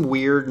there's some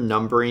weird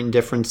numbering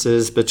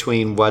differences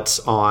between what's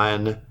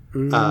on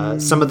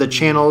some of the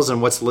channels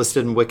and what's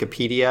listed in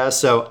Wikipedia.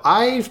 So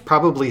I've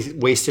probably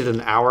wasted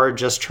an hour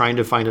just trying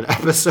to find an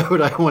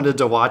episode I wanted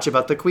to watch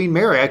about the Queen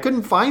Mary. I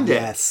couldn't find it.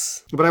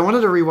 Yes. But I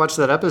wanted to rewatch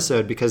that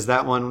episode because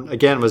that one,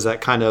 again, was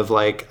that kind of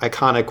like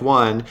iconic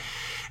one.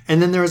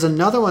 And then there was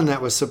another one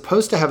that was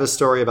supposed to have a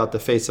story about the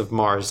face of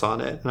Mars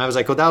on it. And I was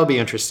like, well, that'll be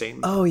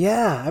interesting. Oh,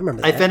 yeah. I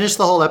remember that. I finished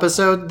the whole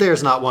episode.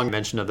 There's not one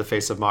mention of the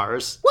face of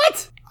Mars.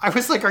 What? I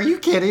was like, are you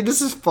kidding?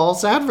 This is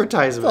false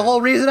advertisement. The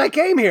whole reason I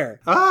came here.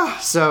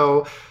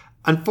 So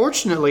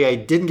unfortunately, I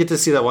didn't get to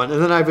see that one.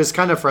 And then I was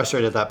kind of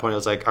frustrated at that point. I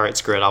was like, all right,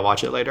 screw it. I'll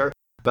watch it later.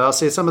 But I'll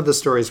say some of the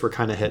stories were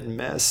kind of hit and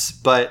miss.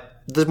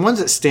 But the ones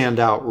that stand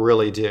out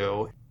really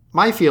do.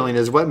 My feeling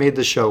is what made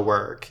the show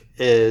work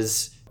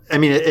is, I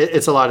mean,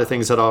 it's a lot of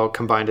things that all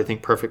combined, I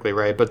think, perfectly,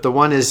 right? But the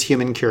one is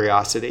human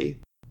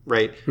curiosity,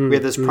 right? We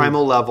have this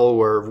primal level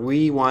where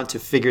we want to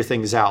figure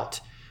things out.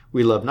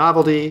 We love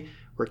novelty.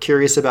 We're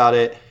curious about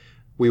it.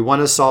 We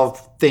want to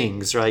solve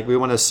things, right? We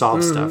want to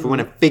solve stuff. We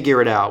want to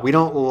figure it out. We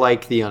don't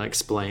like the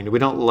unexplained. We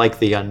don't like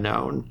the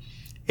unknown.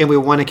 And we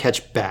want to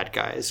catch bad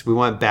guys. We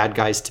want bad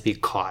guys to be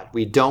caught.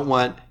 We don't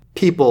want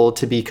people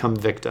to become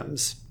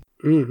victims.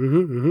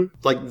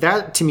 Like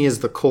that to me is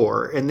the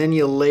core. And then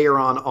you layer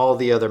on all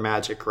the other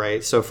magic,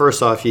 right? So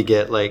first off, you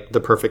get like the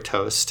perfect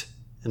host.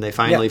 And they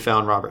finally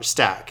found Robert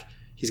Stack.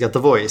 He's got the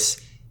voice.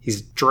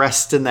 He's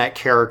dressed in that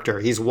character.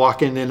 He's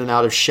walking in and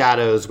out of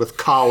shadows with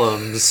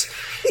columns.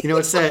 You know,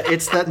 it's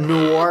that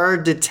noir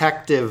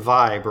detective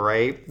vibe,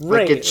 right?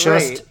 Like it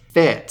just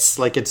fits.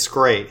 Like it's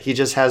great. He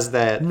just has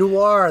that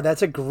noir.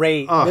 That's a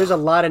great. There's a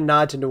lot of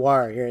nod to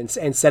noir here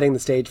and setting the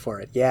stage for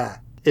it. Yeah.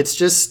 It's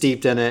just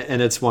steeped in it,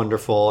 and it's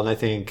wonderful. And I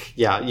think,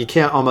 you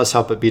can't almost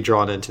help but be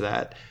drawn into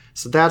that.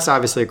 So that's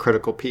obviously a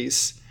critical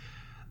piece.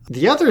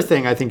 The other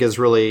thing I think is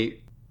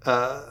really,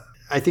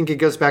 I think it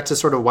goes back to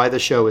sort of why the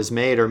show is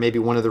made, or maybe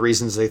one of the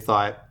reasons they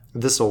thought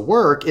this will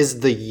work is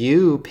the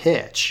you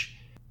pitch.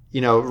 You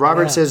know,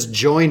 Robert says,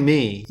 join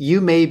me. You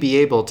may be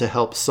able to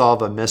help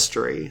solve a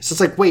mystery. So it's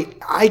like, wait,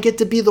 I get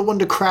to be the one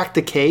to crack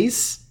the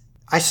case?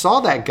 I saw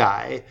that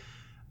guy.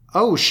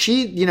 Oh,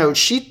 she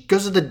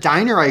goes to the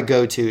diner I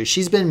go to.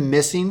 She's been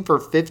missing for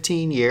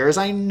 15 years.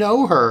 I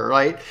know her,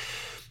 right?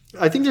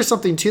 I think there's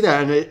something to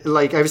that.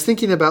 And I was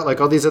thinking about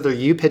like all these other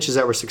you pitches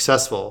that were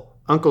successful.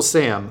 Uncle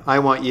Sam, I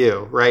want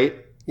you, right?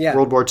 Yeah.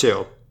 World War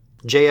II.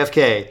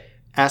 JFK,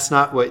 ask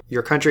not what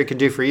your country can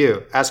do for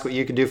you. Ask what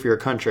you can do for your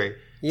country.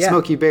 Yeah.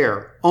 Smokey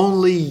Bear,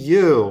 only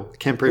you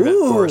can prevent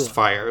forest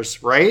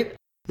fires, right?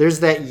 there's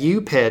that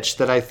U pitch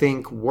that I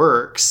think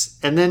works.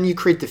 And then you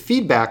create the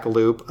feedback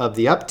loop of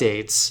the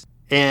updates.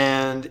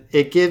 And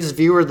it gives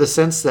viewer the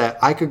sense that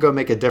I could go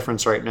make a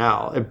difference right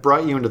now. It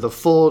brought you into the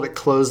fold. It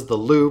closed the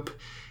loop.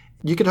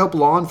 You could help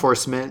law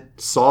enforcement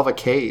solve a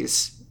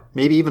case,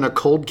 maybe even a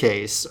cold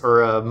case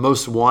or a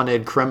most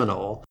wanted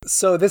criminal.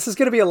 So this is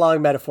going to be a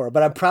long metaphor,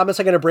 but I promise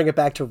I'm going to bring it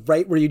back to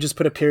right where you just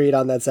put a period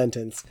on that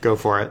sentence. Go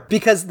for it.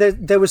 Because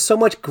there was so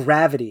much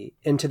gravity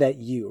into that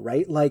you,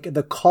 right? Like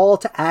the call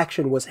to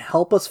action was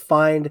help us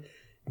find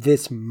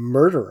this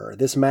murderer,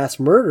 this mass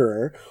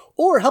murderer,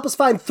 or help us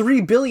find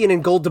 3 billion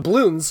in gold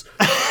doubloons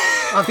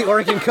off the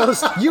Oregon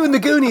coast. You and the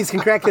Goonies can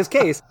crack this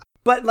case.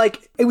 But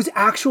like, it was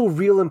actual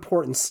real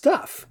important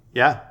stuff.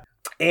 Yeah.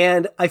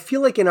 And I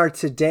feel like in our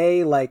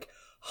today, like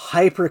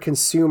hyper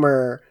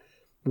consumer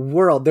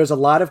world, there's a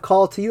lot of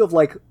call to you of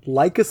like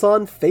us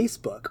on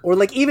Facebook, or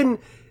like even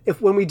if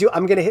when we do,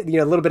 I'm going to hit,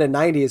 a little bit of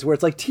 90s where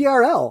it's like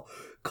TRL.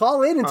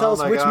 Call in and tell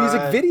us which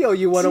music video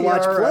you want to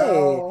watch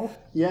play.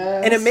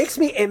 Yes. And it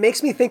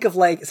makes me think of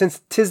like,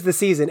 since 'tis the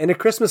season, in A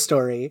Christmas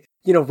Story,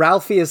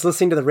 Ralphie is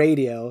listening to the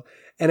radio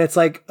and it's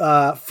like,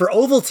 for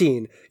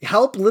Ovaltine,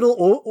 help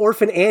little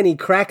orphan Annie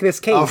crack this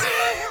case.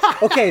 Oh.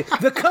 Okay,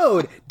 the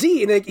code,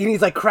 D, and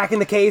he's like cracking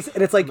the case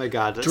and it's like, oh my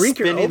God, drink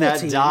your spinning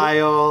Ovaltine. that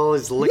dial,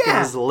 he's licking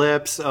his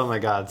lips. Oh my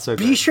God, so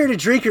good. Be sure to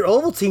drink your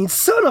Ovaltine,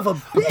 son of a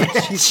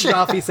bitch,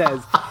 Ralphie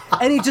says.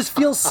 And he just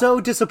feels so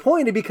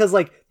disappointed because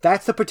like,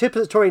 that's the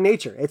participatory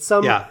nature. It's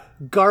some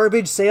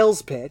garbage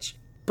sales pitch.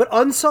 But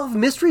Unsolved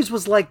Mysteries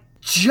was like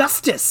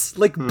justice.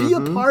 Like, be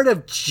a part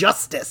of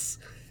justice.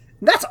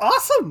 That's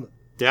awesome.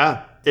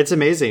 Yeah, it's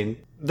amazing.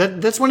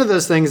 That's one of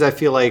those things I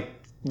feel like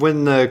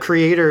when the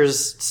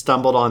creators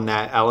stumbled on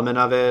that element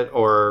of it,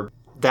 or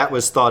that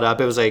was thought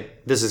up, it was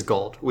like, this is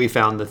gold. We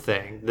found the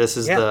thing. This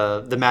is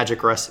the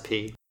magic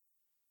recipe.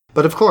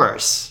 But of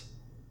course,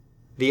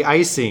 the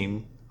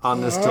icing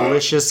on this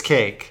delicious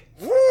cake.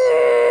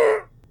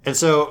 And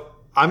so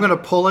I'm going to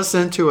pull us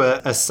into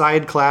a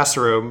side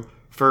classroom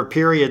for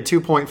period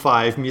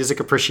 2.5 music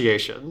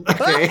appreciation.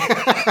 Okay.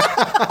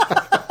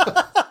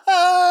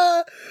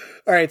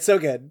 All right, so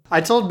good. I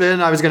told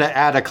Ben I was going to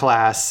add a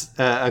class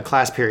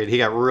period. He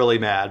got really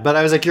mad, but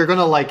I was like, you're going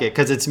to like it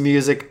because it's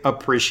music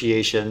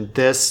appreciation.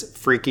 This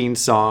freaking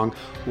song.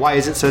 Why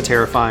is it so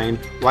terrifying?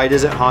 Why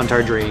does it haunt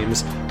our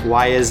dreams?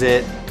 Why is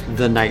it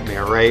the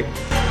nightmare, right?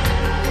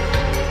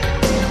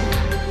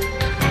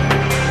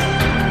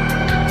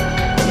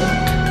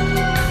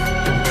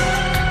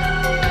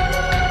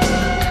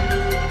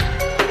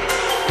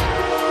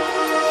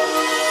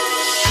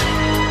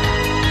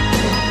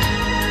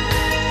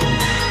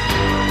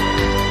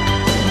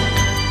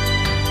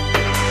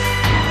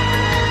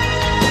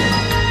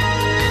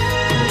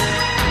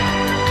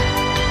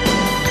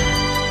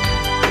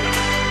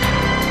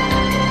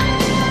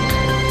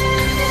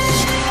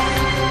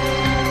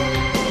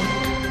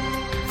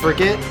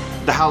 Forget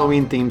the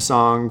Halloween theme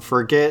song.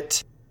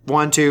 Forget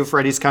 1, 2,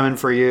 Freddy's Coming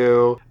for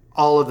You.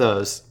 All of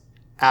those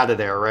out of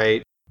there,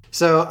 right?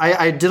 So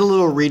I did a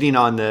little reading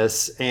on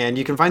this, and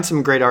you can find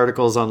some great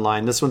articles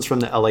online. This one's from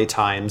the LA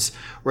Times,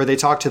 where they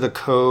talk to the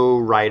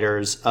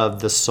co-writers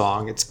of the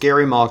song. It's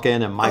Gary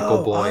Malkin and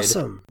Michael Boyd.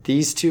 Awesome.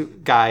 These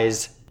two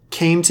guys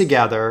came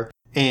together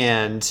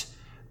and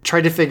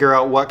tried to figure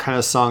out what kind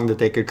of song that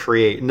they could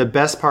create. And the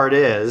best part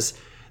is,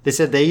 they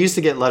said they used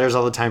to get letters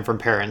all the time from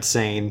parents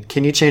saying,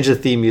 can you change the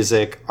theme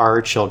music? Our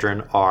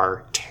children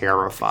are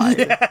terrified.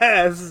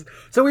 Yes.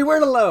 So we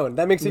weren't alone.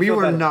 That makes me feel We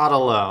were better. not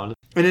alone.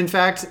 And in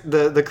fact,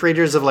 the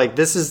creators of like,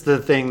 this is the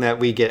thing that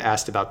we get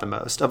asked about the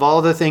most. Of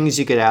all the things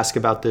you could ask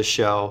about this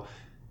show,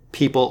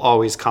 people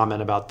always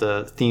comment about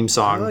the theme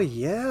song. Oh,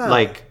 yeah.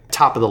 Like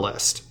top of the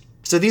list.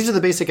 So these are the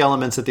basic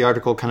elements that the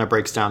article kind of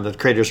breaks down that the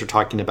creators are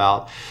talking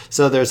about.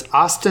 So there's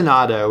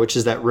ostinato, which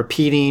is that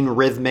repeating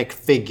rhythmic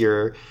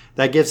figure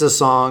that gives a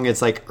song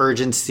its like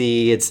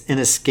urgency, its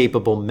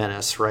inescapable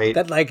menace, right?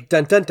 That like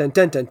dun dun dun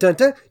dun dun dun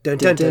dun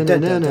dun dun dun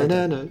dun dun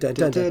dun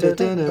dun dun dun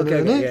dun.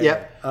 Okay,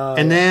 Yep.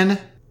 And then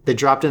they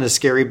dropped in a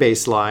scary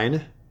bass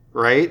line,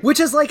 right?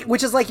 Which is like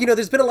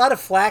there's been a lot of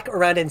flack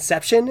around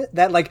Inception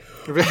that like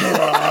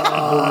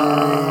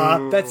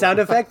that sound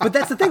effect, but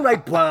that's the thing,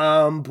 right?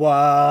 Bwam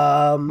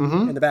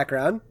bwam in the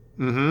background.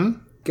 Mm-hmm.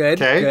 Good,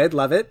 good,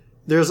 love it.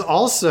 There's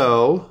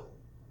also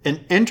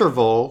an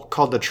interval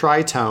called the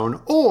tritone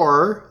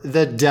or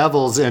the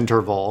devil's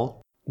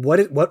interval.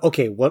 There's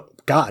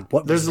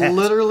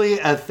literally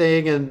a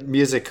thing in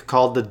music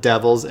called the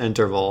devil's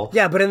interval.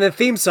 Yeah, but in the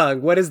theme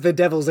song, what is the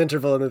devil's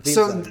interval in the theme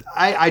song? So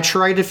I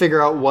tried to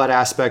figure out what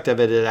aspect of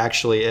it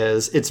actually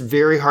is. It's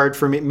very hard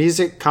for me.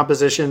 Music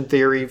composition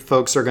theory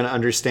folks are going to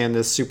understand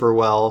this super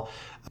well.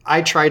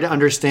 I tried to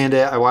understand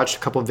it. I watched a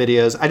couple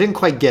videos. I didn't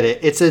quite get it.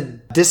 It's a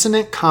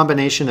dissonant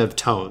combination of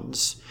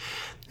tones.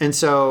 And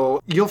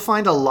so you'll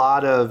find a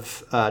lot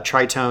of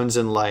tritones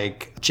in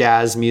like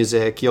jazz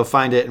music. You'll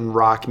find it in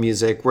rock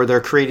music where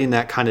they're creating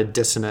that kind of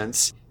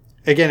dissonance.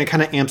 Again, it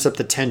kind of amps up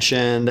the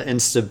tension, the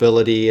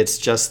instability. It's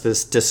just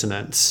this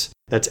dissonance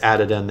that's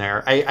added in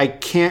there. I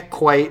can't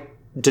quite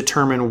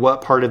determine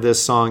what part of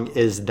this song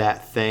is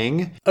that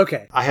thing.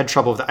 Okay. I had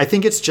trouble with that. I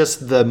think it's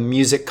just the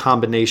music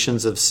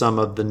combinations of some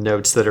of the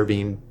notes that are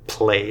being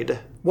played.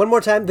 One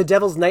more time. The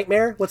Devil's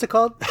Nightmare. What's it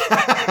called?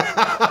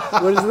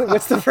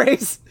 What's the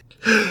phrase?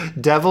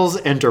 Devil's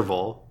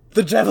Interval.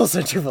 The Devil's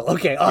Interval.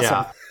 Okay, awesome.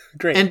 Yeah.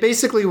 Great. And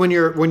basically when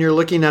you're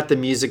looking at the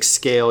music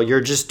scale,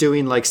 you're just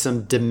doing like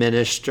some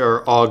diminished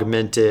or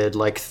augmented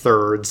like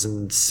thirds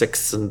and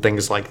sixths and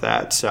things like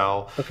that.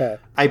 So okay.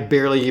 I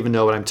barely even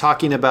know what I'm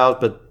talking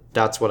about, but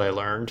that's what I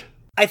learned.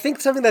 I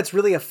think something that's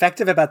really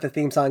effective about the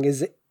theme song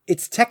is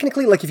it's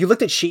technically like if you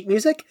looked at sheet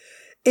music,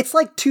 it's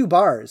like 2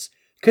 bars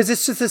because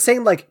it's just the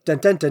same like dun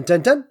dun dun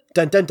dun dun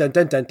dun dun dun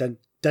dun dun dun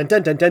dun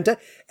dun dun dun dun.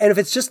 And if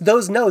it's just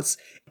those notes,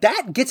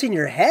 that gets in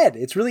your head.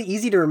 It's really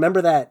easy to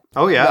remember that.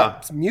 Oh yeah,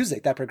 that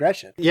music, that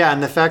progression. Yeah,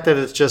 and the fact that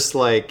it's just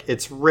like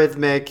it's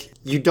rhythmic,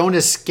 you don't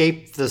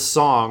escape the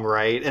song,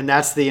 right? And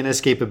that's the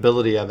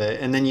inescapability of it.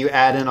 And then you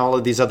add in all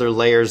of these other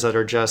layers that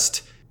are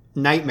just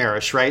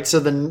nightmarish, right? So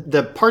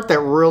the part that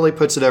really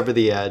puts it over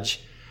the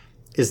edge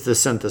is the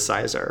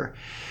synthesizer.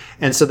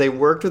 And so they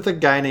worked with a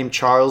guy named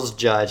Charles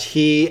Judge.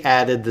 He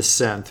added the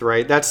synth,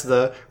 right? That's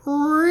the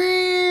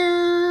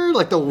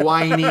like the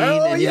whining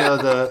and you know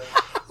the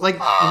like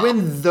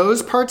when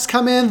those parts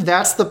come in,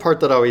 that's the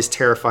part that always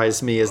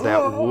terrifies me is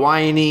that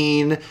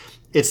whining.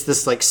 It's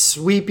this like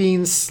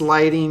sweeping,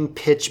 sliding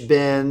pitch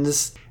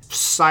bends,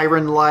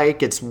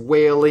 siren-like, it's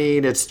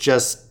wailing, it's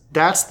just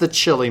that's the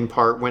chilling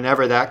part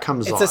whenever that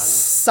comes on. It's a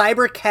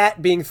cyber cat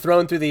being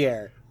thrown through the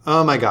air.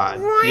 Oh my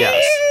god.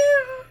 Yes.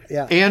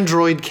 Yeah.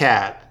 Android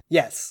cat.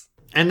 Yes.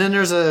 And then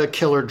there's a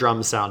killer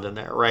drum sound in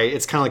there, right?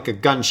 It's kind of like a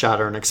gunshot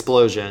or an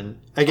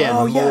explosion.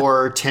 Again,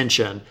 more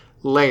tension.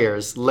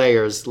 Layers,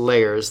 layers,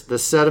 layers. The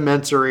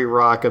sedimentary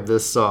rock of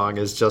this song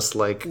is just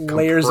like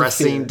layers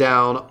compressing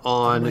down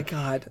on my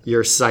God.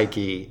 your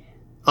psyche.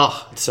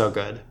 Oh, it's so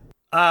good.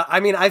 I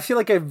mean, I feel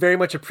like I very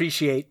much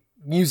appreciate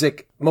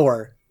music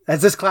more.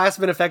 Has this class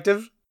been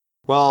effective?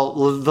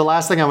 Well, the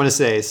last thing I want to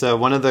say, so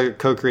one of the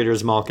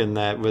co-creators, Malkin,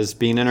 that was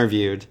being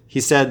interviewed, he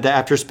said that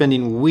after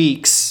spending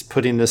weeks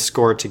putting this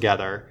score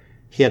together,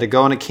 he had to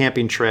go on a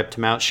camping trip to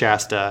Mount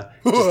Shasta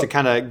just to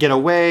kind of get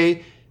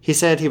away. He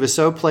said he was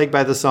so plagued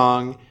by the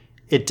song,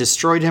 it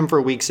destroyed him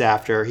for weeks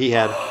after. He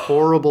had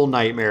horrible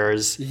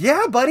nightmares.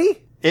 Yeah,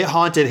 buddy. It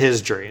haunted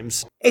his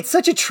dreams. It's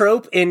such a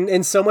trope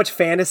in so much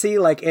fantasy,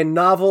 like in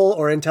novel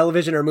or in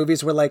television or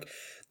movies where like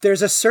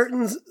there's a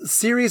certain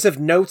series of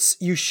notes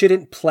you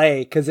shouldn't play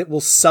because it will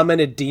summon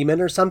a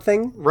demon or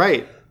something.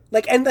 Right.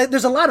 Like, and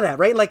there's a lot of that,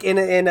 right? Like in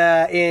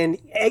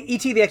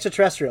E.T. the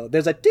Extraterrestrial,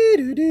 there's a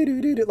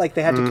do-do-do-do-do, like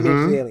they have to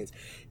communicate with the aliens.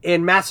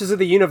 In Masters of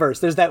the Universe,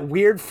 there's that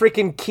weird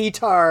freaking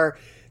keytar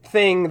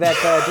thing that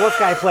the dwarf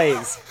guy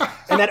plays,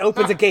 and that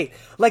opens a gate.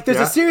 Like, there's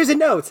a series of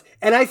notes,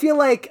 and I feel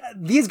like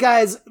these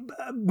guys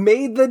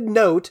made the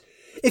note.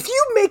 If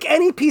you make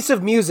any piece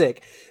of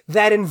music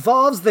that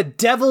involves the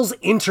Devil's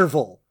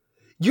Interval,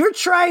 you're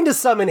trying to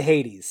summon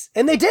Hades.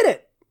 And they did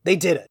it. They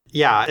did it.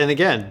 Yeah, and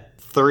again,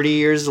 30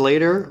 years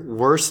later,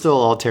 we're still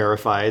all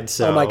terrified.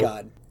 So, oh my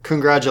God.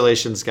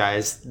 Congratulations,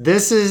 guys.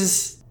 This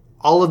is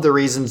all of the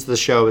reasons the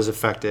show is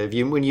effective.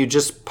 When you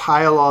just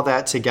pile all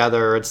that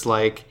together, it's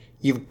like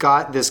you've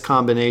got this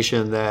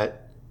combination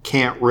that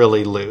can't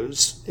really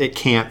lose. It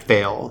can't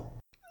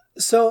fail.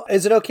 So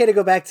is it okay to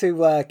go back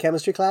to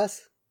chemistry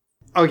class?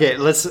 Okay,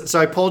 so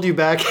I pulled you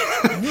back.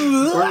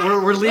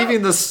 we're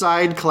leaving the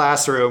side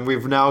classroom.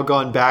 We've now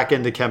gone back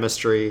into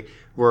chemistry.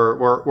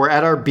 We're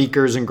at our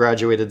beakers and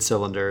graduated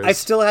cylinders. I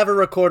still have a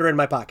recorder in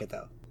my pocket,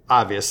 though.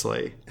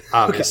 Obviously.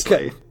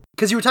 Okay,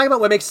 because you were talking about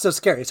what makes it so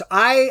scary. So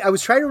I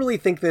was trying to really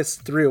think this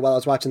through while I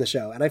was watching the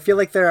show. And I feel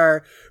like there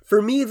are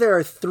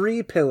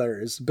 3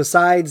 pillars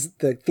besides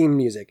the theme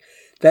music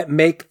that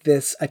make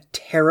this a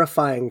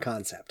terrifying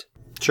concept.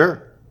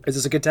 Sure. Is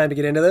this a good time to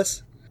get into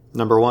this?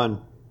 Number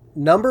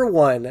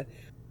one,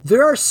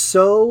 there are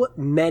so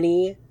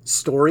many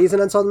stories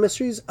in Unsolved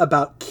Mysteries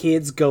about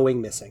kids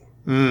going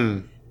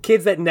missing.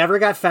 Kids that never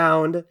got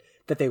found,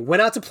 that they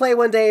went out to play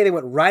one day, they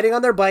went riding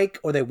on their bike,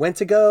 or they went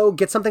to go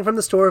get something from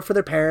the store for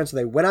their parents, or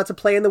they went out to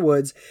play in the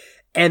woods,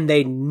 and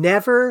they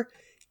never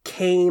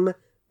came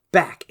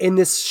back. And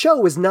this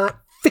show is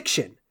not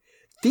fiction.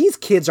 These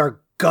kids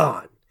are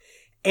gone.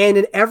 And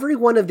in every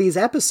one of these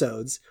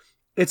episodes,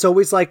 it's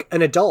always like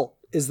an adult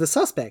is the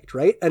suspect,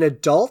 right? An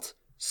adult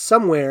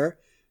somewhere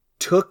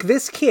took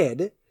this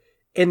kid,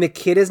 and the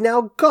kid is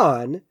now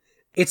gone.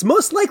 It's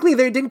most likely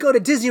they didn't go to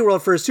Disney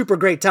World for a super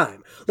great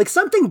time. Like,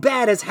 something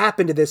bad has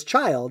happened to this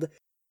child.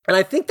 And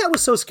I think that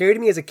was so scary to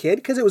me as a kid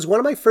because it was one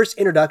of my first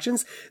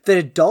introductions that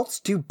adults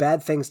do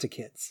bad things to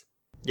kids.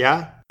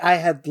 Yeah. I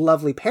had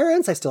lovely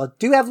parents. I still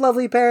do have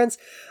lovely parents.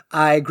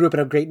 I grew up in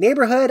a great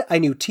neighborhood. I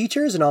knew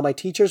teachers, and all my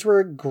teachers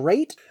were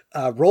great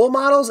role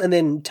models. And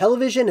then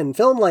television and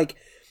film, like,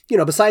 you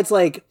know, besides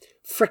like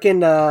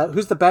frickin'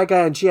 who's the bad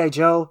guy on G.I.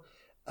 Joe?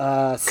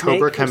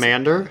 Cobra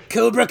Commander?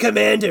 Cobra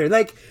Commander.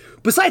 Like,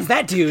 besides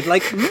that dude,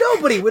 like,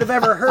 nobody would have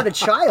ever hurt a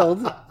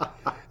child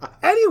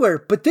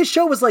anywhere. But this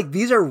show was like,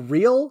 these are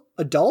real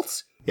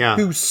adults Yeah.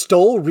 who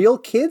stole real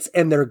kids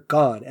and they're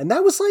gone. And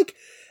that was like,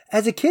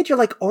 as a kid, you're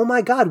like, oh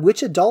my God,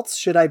 which adults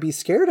should I be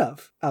scared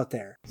of out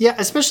there? Yeah,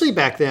 especially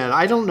back then.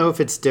 I don't know if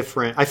it's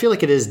different. I feel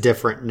like it is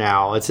different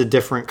now. It's a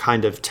different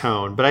kind of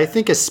tone. But I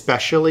think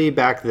especially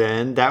back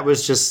then, that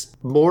was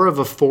just more of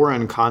a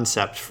foreign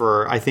concept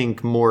for, I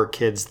think, more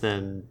kids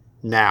than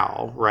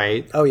now,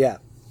 right? Oh, yeah.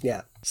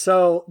 Yeah.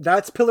 So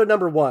that's pillar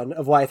number 1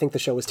 of why I think the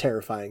show was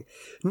terrifying.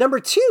 Number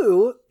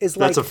 2 is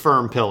like... That's a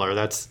firm pillar.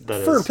 That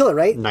firm is pillar,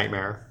 right?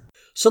 Nightmare.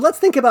 So let's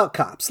think about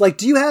cops. Like,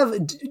 do you have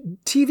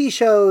TV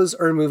shows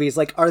or movies?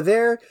 Like, are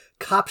there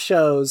cop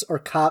shows or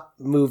cop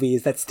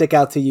movies that stick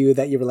out to you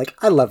that you were like,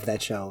 I love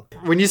that show?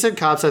 When you said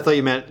Cops, I thought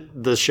you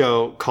meant the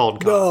show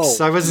called Cops.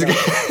 No, I was no.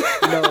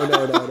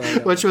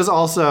 Which was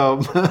also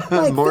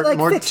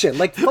more fiction,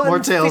 like fun, more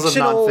tales of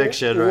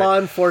nonfiction, right? Law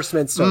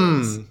enforcement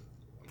stories.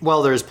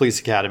 Well, there's Police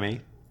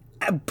Academy.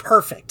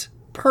 Perfect.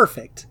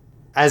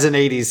 As an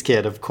 80s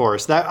kid, of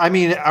course. Are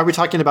we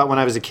talking about when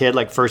I was a kid,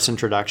 like first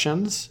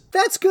introductions?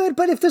 That's good,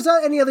 but if there's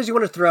not any others you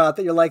want to throw out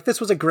that you're like, this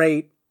was a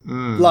great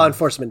law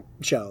enforcement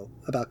show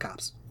about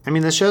cops. I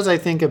mean, the shows I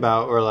think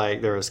about were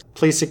like, there was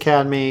Police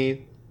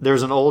Academy, there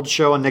was an old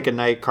show on Nick at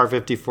Night, Car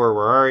 54,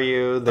 Where Are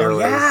You? There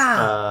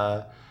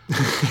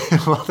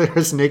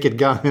was Naked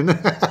Gun.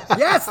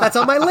 Yes, that's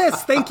on my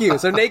list. Thank you.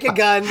 So Naked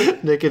Gun.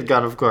 Naked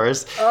Gun, of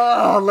course.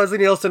 Oh, Leslie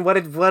Nielsen, what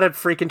a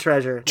freaking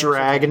treasure.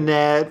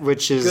 Dragnet,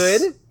 which is...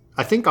 Good.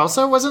 I think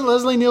also wasn't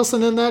Leslie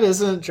Nielsen in that?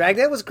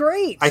 Dragnet was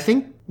great. I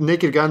think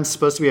Naked Gun's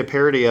supposed to be a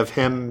parody of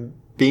him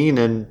being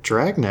in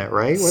Dragnet,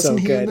 right? Wasn't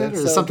he in that?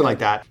 Or something like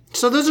that.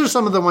 So those are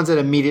some of the ones that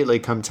immediately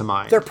come to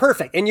mind. They're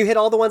perfect. And you hit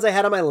all the ones I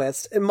had on my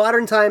list. In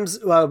modern times,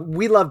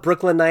 we love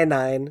Brooklyn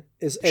Nine-Nine.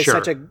 Is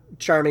such a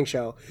charming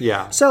show.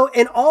 Yeah. So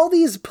in all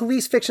these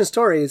police fiction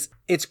stories,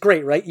 it's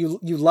great, right? You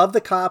love the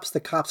cops.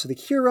 The cops are the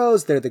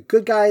heroes. They're the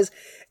good guys.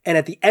 And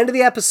at the end of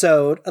the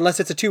episode,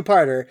 unless it's a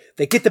two-parter,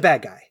 they get the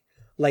bad guy.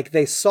 Like,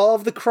 they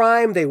solve the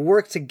crime, they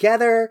work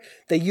together,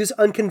 they use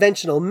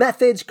unconventional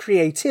methods,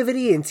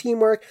 creativity, and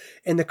teamwork,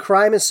 and the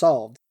crime is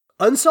solved.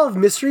 Unsolved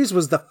Mysteries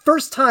was the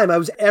first time I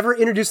was ever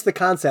introduced to the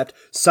concept,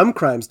 some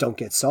crimes don't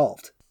get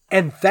solved.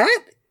 And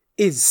that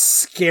is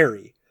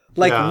scary.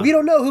 Like, we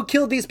don't know who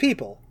killed these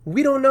people.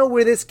 We don't know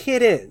where this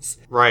kid is.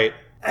 Right.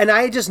 And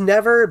I had just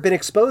never been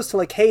exposed to,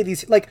 like, hey,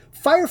 these, like,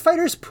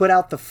 firefighters put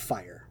out the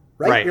fire.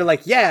 Right? You're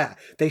like, yeah,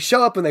 they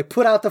show up and they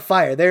put out the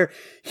fire. They're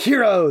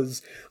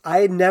heroes. I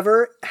had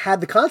never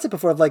had the concept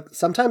before of like,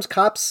 sometimes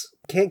cops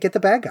can't get the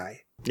bad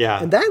guy. Yeah.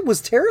 And that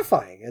was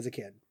terrifying as a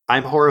kid.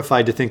 I'm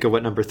horrified to think of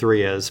what number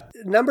 3 is.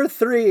 Number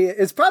 3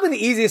 is probably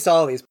the easiest of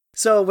all these.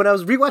 So when I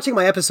was rewatching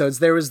my episodes,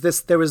 there was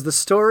the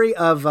story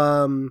of,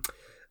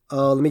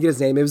 let me get his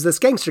name. It was this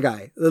gangster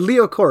guy,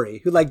 Leo Corey,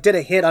 who like did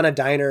a hit on a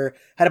diner,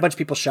 had a bunch of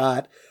people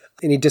shot,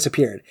 and he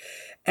disappeared.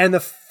 And the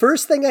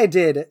first thing I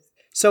did...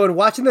 So in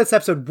watching this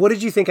episode, what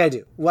did you think I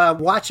do? Well,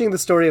 I'm watching the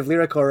story of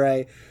Leo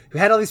Corey, who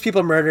had all these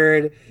people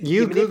murdered.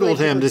 You Googled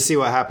him to see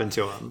what happened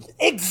to him.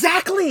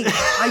 Exactly!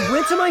 I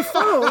went to my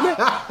phone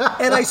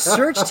and I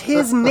searched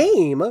his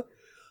name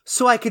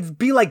so I could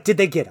be like, did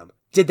they get him?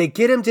 Did they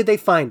get him? Did they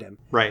find him?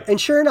 Right. And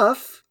sure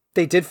enough,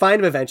 they did find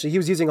him eventually. He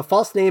was using a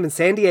false name in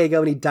San Diego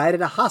and he died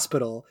at a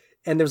hospital.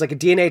 And there was like a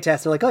DNA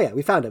test and they're like, oh yeah,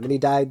 we found him and he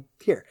died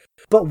here.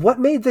 But what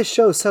made this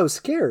show so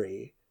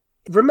scary...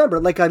 Remember,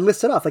 like I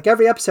listed off, like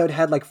every episode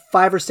had like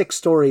 5 or 6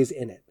 stories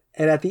in it.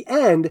 And at the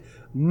end,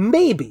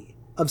 maybe,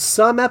 of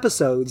some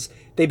episodes,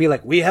 they'd be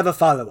like, we have a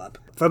follow-up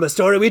from a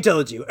story we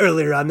told you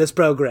earlier on this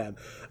program.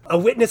 A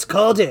witness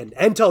called in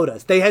and told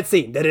us they had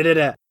seen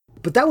da-da-da-da.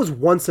 But that was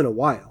once in a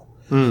while.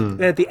 And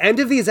at the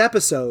end of these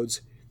episodes,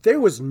 there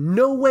was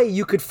no way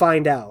you could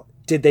find out,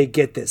 did they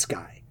get this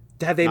guy?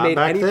 Have they made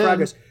any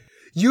progress?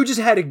 You just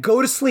had to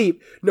go to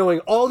sleep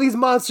knowing all these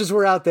monsters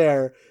were out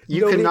there.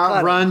 You could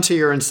not run to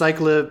your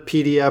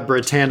Encyclopedia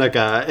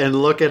Britannica and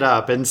look it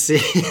up and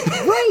see.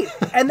 Right.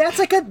 And that's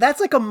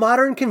like a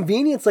modern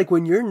convenience. Like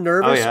when you're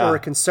nervous or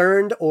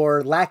concerned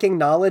or lacking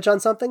knowledge on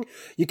something,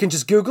 you can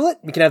just Google it.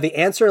 You can have the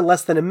answer in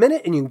less than a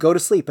minute and you can go to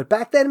sleep. But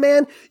back then,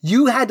 man,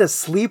 you had to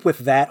sleep with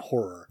that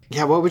horror.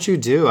 Yeah, what would you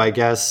do? I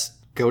guess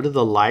go to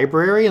the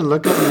library and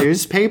look up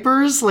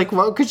newspapers? Like,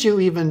 what could you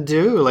even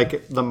do?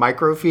 Like, the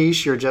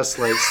microfiche, you're just,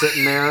 like,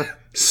 sitting there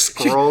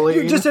scrolling.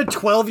 You're just a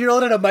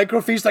 12-year-old in a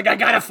microfiche, like, I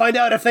gotta find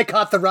out if they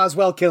caught the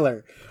Roswell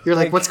killer. You're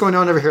like, what's going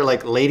on over here?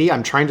 Like, lady,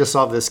 I'm trying to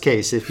solve this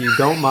case. If you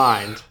don't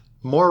mind,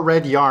 more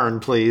red yarn,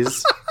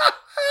 please.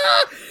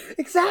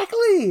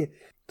 Exactly.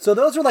 So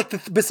those were,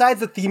 like,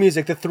 besides the theme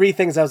music, the 3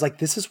 things I was like,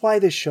 this is why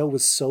this show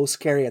was so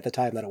scary at the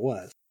time that it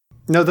was.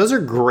 No, those are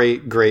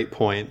great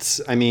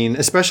points. I mean,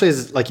 especially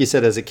as, like you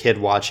said, as a kid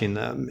watching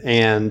them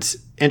and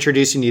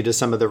introducing you to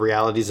some of the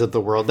realities of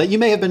the world that you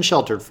may have been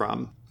sheltered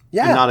from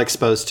and not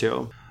exposed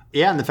to.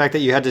 Yeah, and the fact that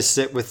you had to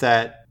sit with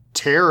that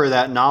terror,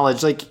 that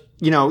knowledge, like,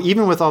 you know,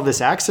 even with all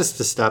this access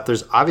to stuff,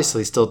 there's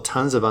obviously still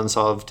tons of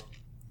unsolved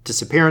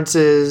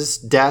disappearances,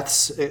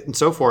 deaths, and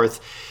so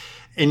forth.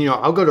 And,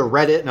 I'll go to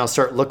Reddit and I'll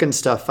start looking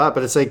stuff up.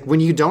 But it's like when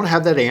you don't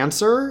have that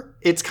answer,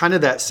 it's kind of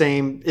that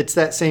same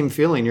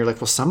feeling. You're like,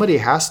 well, somebody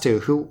has to.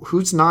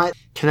 Who's not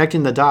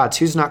connecting the dots?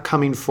 Who's not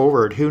coming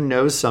forward? Who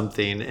knows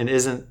something and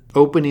isn't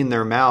opening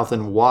their mouth,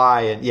 and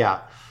why? And yeah.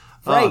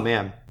 Right. Oh,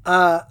 man.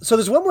 So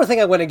there's one more thing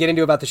I want to get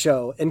into about the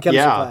show in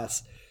chemistry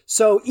class.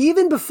 So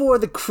even before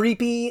the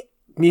creepy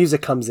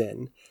music comes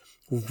in,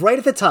 right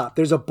at the top,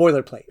 there's a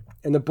boilerplate.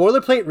 And the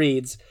boilerplate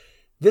reads,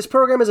 "This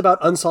program is about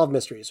unsolved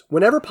mysteries.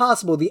 Whenever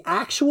possible, the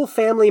actual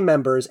family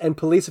members and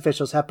police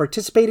officials have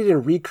participated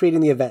in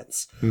recreating the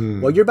events.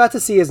 What you're about to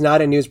see is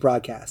not a news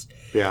broadcast."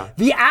 Yeah.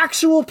 The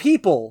actual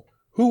people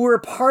who were a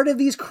part of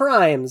these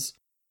crimes,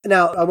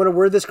 now I want to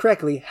word this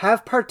correctly,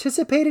 have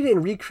participated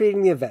in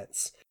recreating the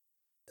events.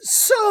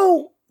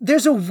 So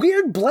there's a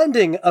weird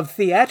blending of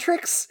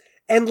theatrics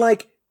and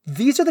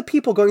these are the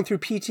people going through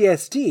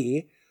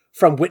PTSD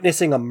from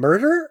witnessing a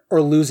murder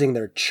or losing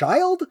their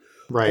child.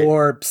 Right.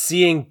 Or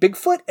seeing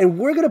Bigfoot, and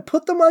we're going to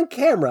put them on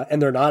camera, and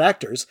they're not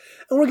actors,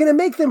 and we're going to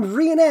make them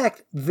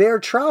reenact their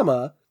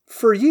trauma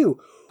for you.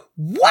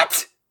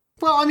 What?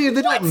 Well, I mean,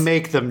 they don't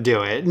make them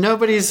do it.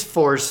 Nobody's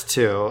forced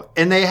to.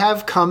 And they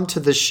have come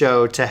to the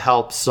show to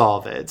help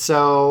solve it.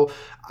 So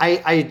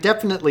I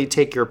definitely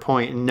take your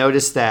point and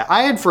notice that.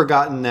 I had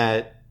forgotten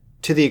that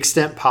to the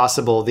extent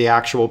possible, the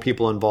actual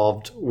people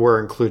involved were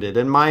included.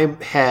 In my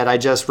head, I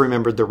just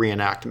remembered the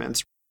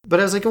reenactments. But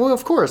I was like, well,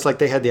 of course,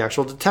 they had the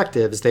actual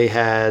detectives. They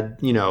had,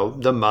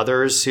 the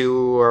mothers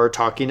who are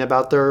talking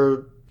about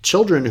their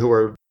children who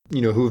are,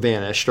 who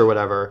vanished or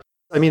whatever.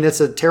 I mean, it's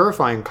a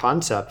terrifying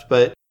concept,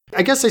 but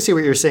I guess I see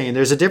what you're saying.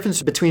 There's a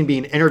difference between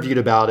being interviewed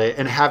about it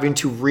and having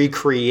to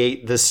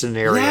recreate the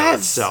scenario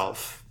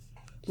itself.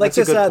 Like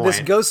this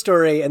ghost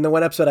story in the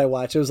one episode I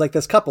watched, it was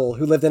this couple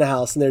who lived in a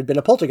house and there had been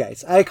a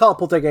poltergeist. I call it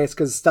poltergeist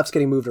because stuff's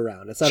getting moved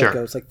around. It's not a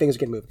ghost, things are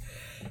getting moved.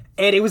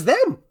 And it was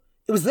them.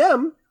 It was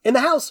them in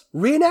the house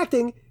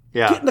reenacting,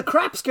 getting the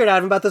crap scared out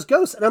of them about this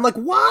ghost. And I'm like,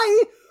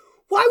 why?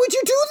 Why would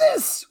you do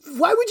this?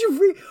 Why would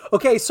you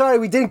Okay, sorry,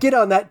 we didn't get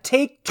on that.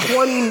 Take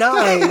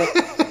 29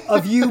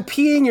 of you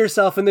peeing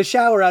yourself in the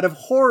shower out of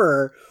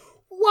horror.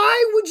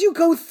 Why would you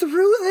go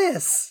through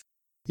this?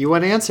 You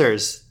want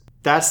answers.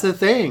 That's the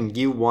thing.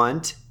 You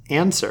want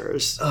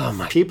answers. Oh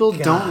my People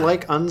God. don't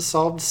like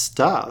unsolved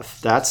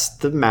stuff. That's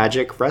the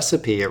magic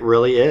recipe. It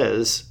really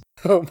is.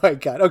 Oh my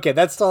God. Okay,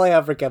 that's all I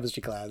have for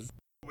chemistry class.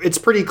 It's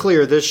pretty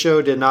clear this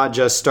show did not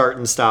just start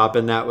and stop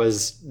and that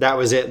was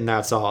it and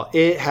that's all.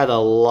 It had a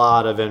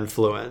lot of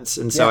influence.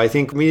 And so I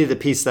think we need to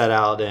piece that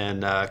out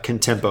in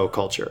contempo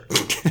culture.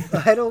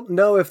 I don't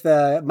know if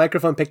the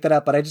microphone picked that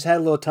up, but I just had a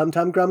little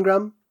tum-tum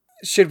grum-grum.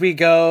 Should we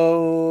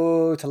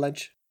go to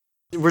lunch?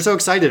 We're so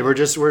excited.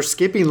 We're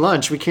skipping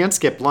lunch. We can't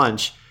skip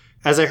lunch.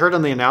 As I heard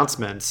on the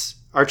announcements,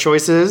 our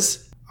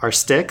choices are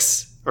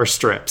sticks or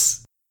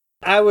strips.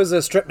 I was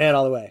a strip man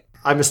all the way.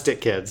 I'm a stick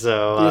kid.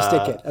 So you're a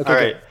stick kid. Okay. All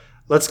right.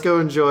 Let's go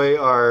enjoy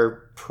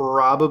our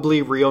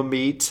probably real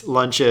meat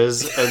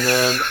lunches, and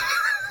then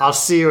I'll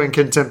see you in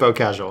Contempo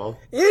Casual.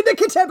 Into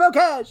Contempo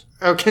Cash!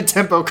 Oh,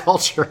 Contempo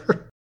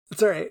Culture.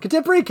 It's all right.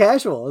 Contemporary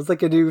Casual. It's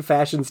like a new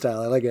fashion style.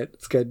 I like it.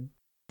 It's good.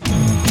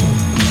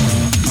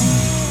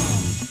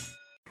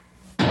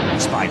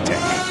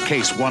 Spytech,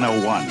 Case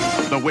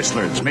 101. The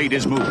Whistler's made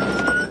his move.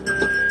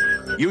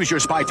 Use your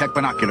Spytech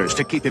binoculars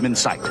to keep him in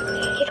sight.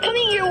 He's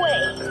coming your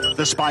way.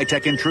 The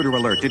Spytech intruder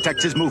alert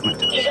detects his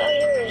movement. He's all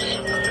yours.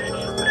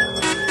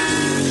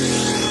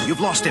 You've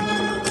lost him.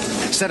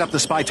 Set up the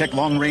Spytech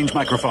long-range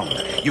microphone.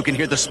 You can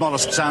hear the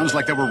smallest sounds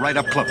like they were right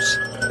up close.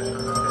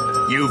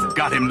 You've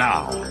got him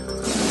now.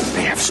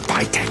 They have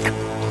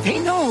Spytech. They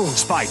know.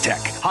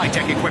 Spytech,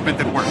 high-tech equipment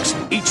that works.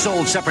 Each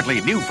sold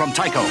separately, new from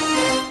Tyco.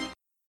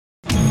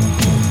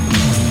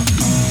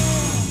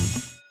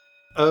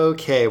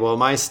 Okay, well,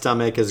 my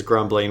stomach is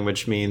grumbling,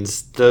 which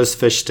means those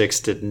fish sticks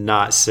did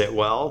not sit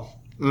well.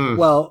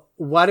 Well,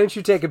 why don't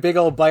you take a big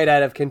old bite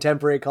out of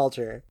contemporary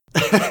culture?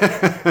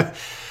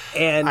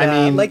 And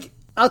I mean,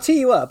 I'll tee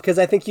you up because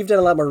I think you've done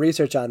a lot more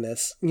research on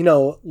this.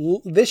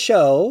 This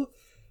show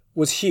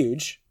was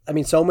huge. I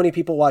mean, so many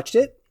people watched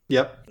it.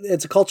 Yep.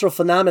 It's a cultural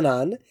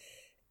phenomenon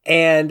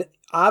and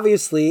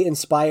obviously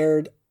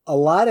inspired a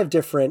lot of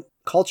different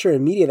culture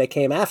and media that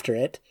came after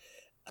it.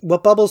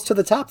 What bubbles to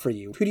the top for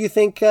you? Who do you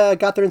think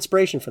got their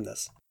inspiration from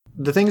this?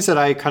 The things that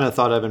I kind of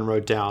thought of and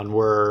wrote down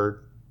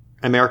were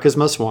America's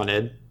Most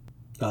Wanted,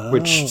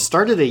 which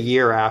started a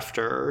year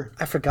after.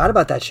 I forgot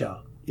about that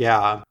show.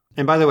 Yeah.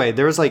 And by the way,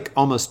 there was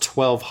almost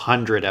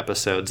 1,200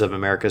 episodes of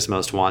America's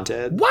Most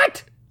Wanted.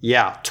 What?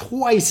 Yeah,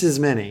 twice as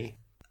many.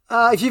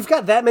 If you've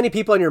got that many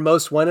people on your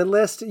Most Wanted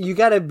list, you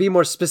got to be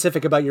more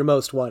specific about your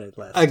Most Wanted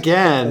list.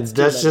 Again,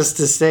 that's just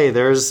to say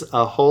there's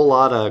a whole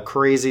lot of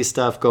crazy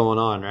stuff going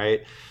on,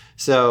 right?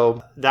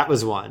 So that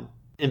was one.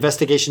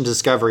 Investigation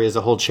Discovery is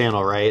a whole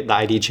channel, right? The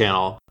ID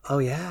channel. Oh,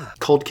 yeah.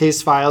 Cold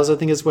Case Files, I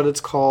think is what it's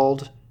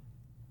called.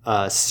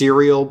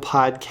 Serial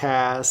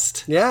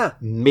Podcast. Yeah.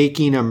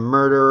 Making a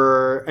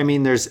Murderer. I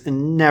mean, there's a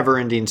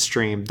never-ending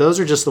stream.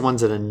 Those are just the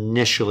ones that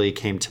initially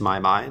came to my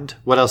mind.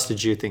 What else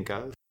did you think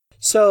of?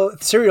 So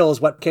Serial is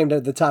what came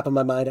to the top of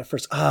my mind at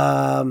first.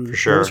 For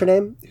sure. What was her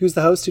name? Who's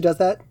the host who does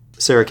that?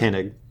 Sarah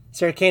Koenig.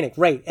 Sarah Koenig,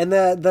 right. And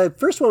the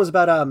first one was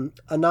about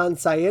Adnan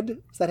Syed.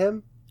 Is that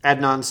him?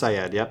 Adnan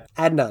Syed, yep.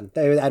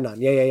 Adnan.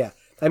 Yeah.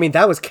 I mean,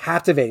 that was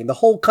captivating. The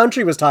whole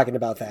country was talking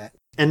about that.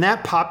 And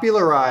that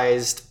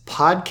popularized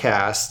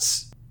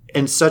podcasts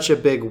in such a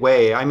big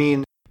way. I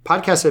mean,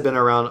 podcasts had been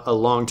around a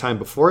long time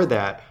before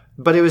that,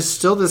 but it was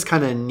still this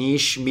kind of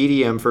niche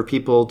medium for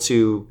people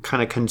to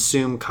kind of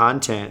consume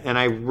content. And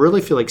I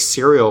really feel like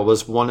Serial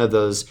was one of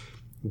those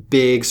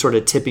big sort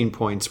of tipping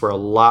points where a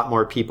lot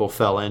more people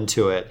fell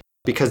into it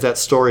because that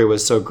story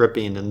was so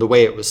gripping and the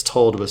way it was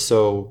told was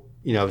so,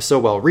 so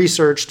well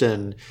researched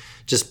and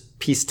just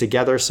pieced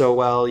together so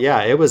well.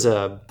 Yeah, it was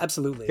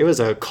absolutely. It was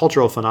a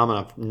cultural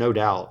phenomenon, no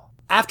doubt.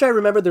 After I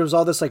remembered there was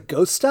all this like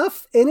ghost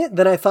stuff in it,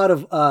 then I thought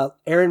of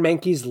Aaron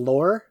Mahnke's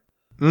Lore.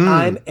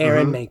 I'm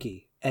Aaron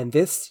Mahnke, and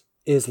this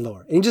is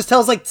Lore. And he just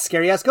tells like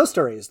scary ass ghost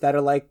stories that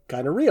are like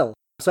kind of real.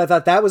 So I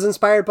thought that was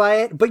inspired by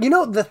it. But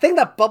the thing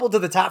that bubbled to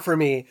the top for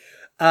me,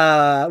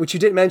 which you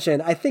didn't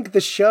mention, I think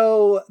the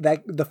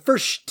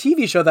first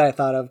TV show that I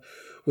thought of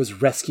was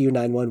Rescue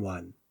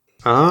 911.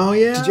 Oh,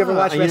 yeah. Did you ever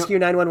watch Rescue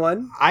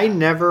 911? I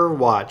never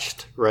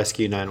watched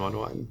Rescue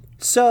 911.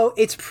 So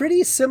it's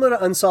pretty similar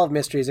to Unsolved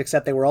Mysteries,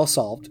 except they were all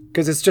solved.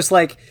 Because it's just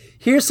like,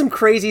 here's some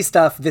crazy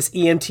stuff this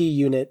EMT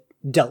unit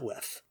dealt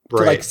with to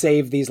like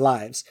save these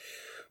lives.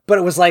 But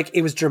it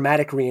was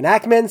dramatic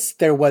reenactments.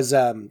 There was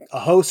a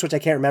host, which I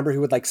can't remember,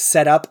 who would like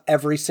set up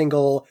every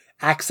single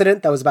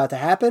accident that was about to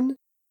happen.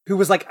 Who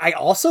was like, I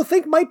also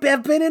think might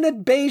have been in a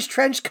beige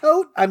trench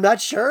coat. I'm not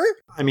sure.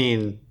 I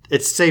mean,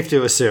 it's safe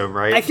to assume,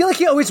 right? I feel like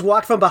he always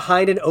walked from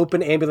behind an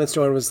open ambulance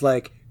door and was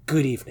like,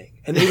 good evening.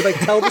 And he would like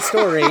tell the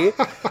story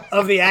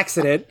of the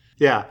accident.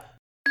 Yeah.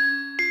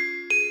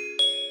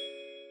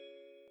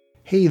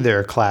 Hey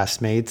there,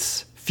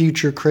 classmates.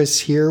 Future Chris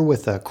here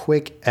with a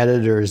quick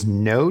editor's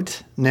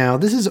note. Now,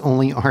 this is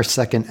only our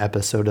second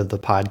episode of the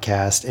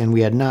podcast, and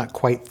we had not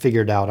quite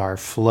figured out our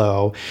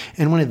flow.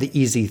 And one of the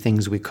easy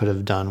things we could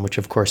have done, which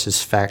of course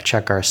is fact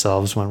check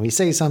ourselves when we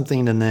say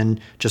something and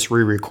then just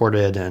re-record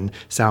it and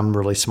sound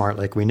really smart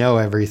like we know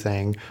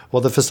everything.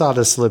 Well, the facade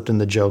has slipped and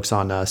the joke's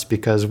on us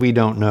because we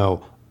don't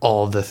know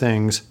all the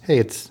things. Hey,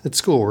 it's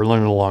school. We're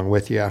learning along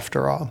with you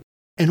after all.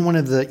 And one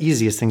of the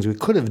easiest things we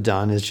could have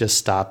done is just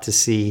stop to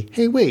see,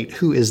 hey, wait,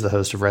 who is the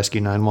host of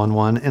Rescue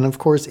 911? And of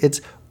course,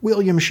 it's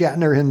William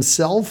Shatner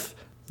himself.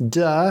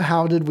 Duh,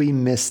 how did we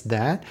miss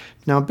that?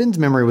 Now, Ben's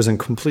memory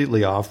wasn't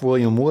completely off.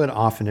 William would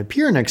often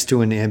appear next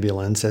to an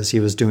ambulance as he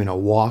was doing a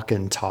walk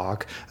and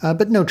talk,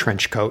 but no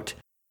trench coat.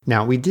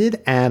 Now, we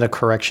did add a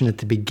correction at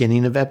the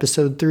beginning of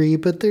episode 3,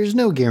 but there's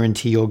no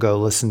guarantee you'll go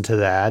listen to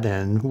that.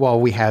 And while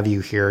we have you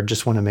here,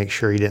 just want to make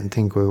sure you didn't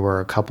think we were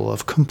a couple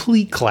of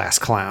complete class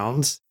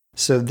clowns.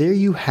 So there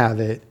you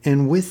have it,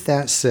 and with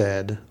that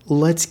said,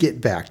 let's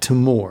get back to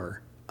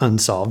more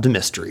Unsolved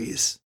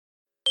Mysteries.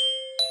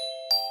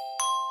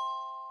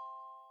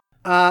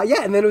 And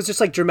then it was just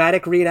like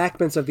dramatic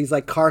reenactments of these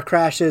like car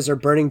crashes or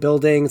burning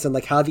buildings and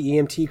like how the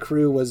EMT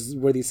crew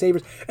were these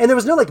saviors. And there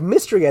was no like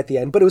mystery at the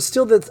end, but it was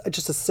still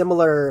just a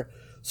similar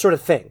sort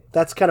of thing.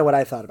 That's kind of what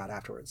I thought about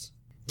afterwards.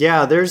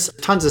 Yeah, there's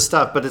tons of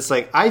stuff, but it's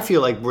like, I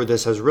feel like where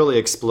this has really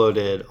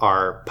exploded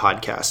our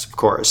podcast, of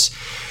course.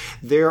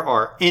 There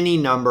are any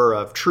number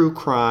of true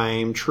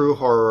crime, true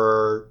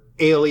horror,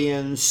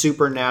 alien,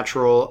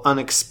 supernatural,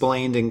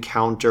 unexplained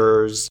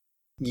encounters,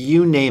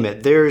 you name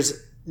it. There's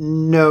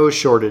no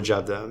shortage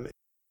of them.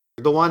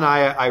 The one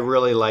I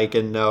really like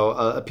and know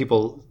a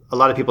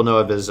lot of people know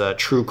of is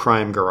True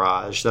Crime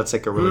Garage. That's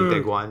like a really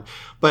big one.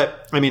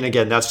 But I mean,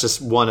 again, that's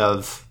just one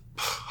of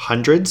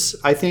hundreds,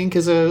 I think,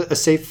 is a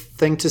safe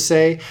thing to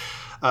say.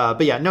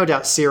 But yeah, no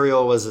doubt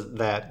Serial was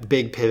that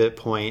big pivot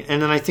point.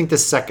 And then I think the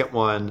second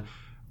one,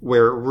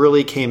 where it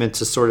really came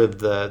into sort of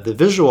the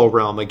visual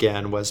realm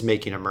again, was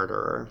Making a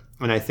Murderer.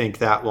 And I think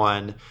that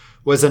one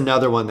was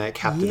another one that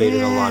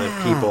captivated a lot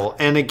of people.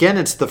 And again,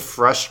 it's the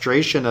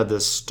frustration of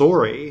this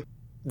story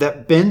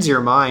that bends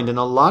your mind. And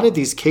a lot of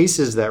these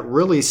cases that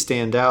really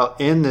stand out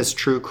in this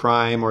true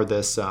crime or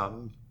this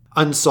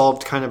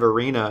unsolved kind of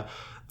arena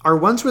are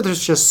ones where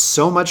there's just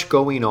so much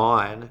going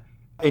on.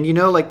 And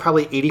like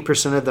probably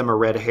 80% of them are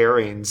red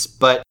herrings,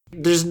 but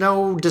there's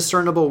no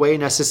discernible way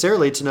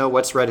necessarily to know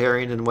what's red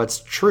herring and what's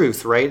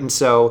truth, right? And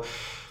so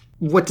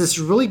what this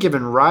really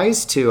given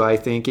rise to, I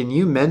think, and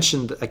you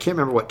mentioned, I can't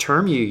remember what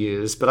term you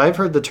used, but I've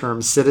heard the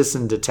term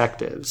citizen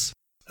detectives.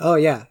 Oh,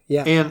 yeah.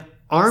 And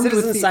armed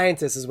citizen with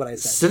scientists is what I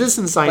said.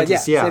 Citizen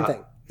scientists, yeah. Same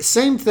thing.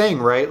 Same thing,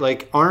 right?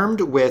 Like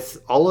armed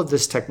with all of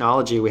this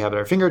technology we have at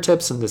our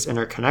fingertips and this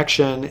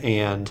interconnection,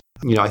 and,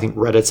 I think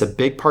Reddit's a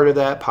big part of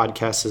that,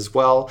 podcasts as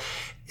well,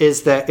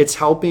 is that it's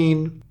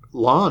helping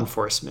law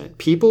enforcement,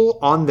 people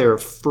on their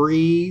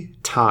free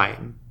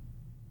time.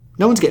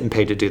 No one's getting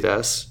paid to do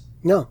this.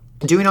 No.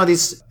 Doing all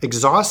these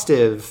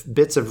exhaustive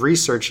bits of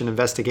research and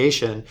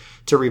investigation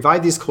to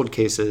revive these cold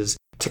cases,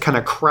 to kind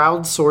of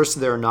crowdsource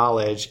their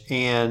knowledge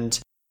and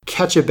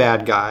catch a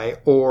bad guy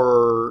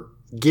or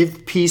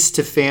give peace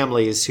to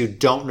families who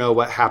don't know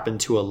what happened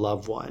to a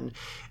loved one.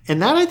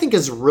 And that I think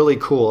is really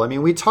cool. I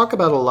mean, we talk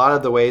about a lot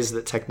of the ways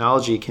that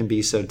technology can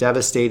be so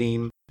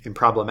devastating and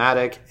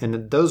problematic,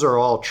 and those are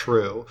all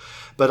true.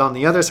 But on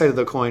the other side of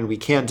the coin, we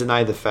can't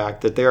deny the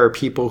fact that there are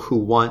people who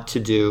want to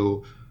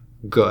do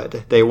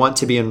good. They want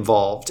to be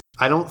involved.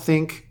 I don't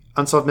think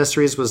Unsolved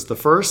Mysteries was the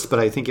first, but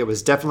I think it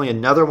was definitely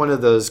another one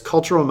of those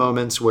cultural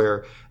moments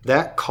where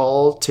that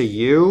call to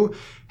you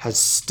has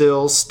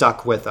still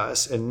stuck with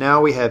us. And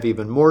now we have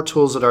even more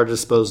tools at our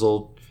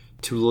disposal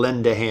to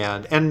lend a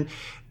hand. And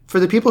for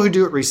the people who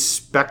do it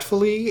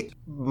respectfully,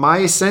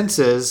 my sense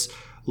is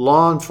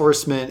law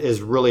enforcement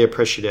is really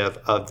appreciative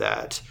of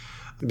that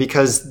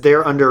because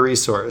they're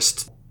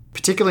under-resourced.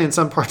 Particularly in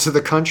some parts of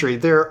the country,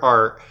 there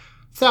are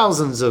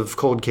thousands of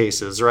cold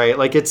cases, right?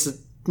 Like, it's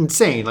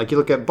insane. Like, you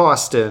look at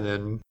Boston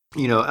and,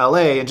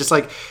 LA, and just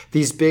like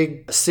these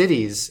big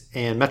cities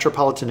and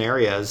metropolitan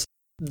areas,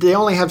 they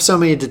only have so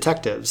many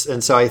detectives.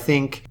 And so I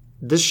think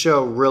this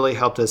show really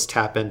helped us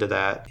tap into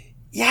that.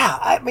 Yeah,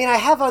 I mean, I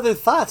have other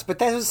thoughts, but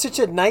that was such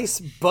a nice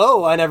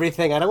bow on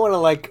everything. I don't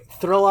want to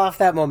throw off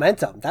that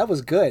momentum. That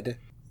was good.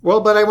 Well,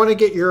 but I want to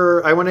get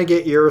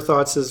your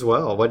thoughts as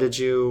well. What did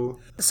you?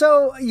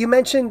 So you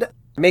mentioned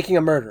Making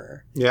a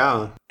Murderer.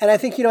 Yeah. And I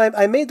think,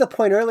 I made the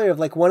point earlier of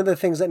one of the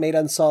things that made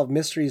Unsolved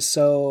Mysteries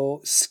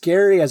so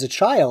scary as a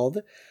child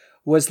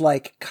was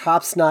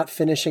cops not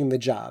finishing the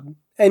job.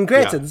 And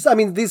granted, I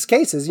mean, these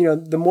cases,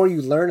 the more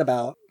you learn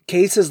about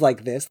cases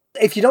like this,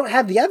 if you don't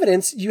have the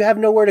evidence, you have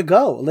nowhere to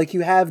go.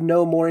 You have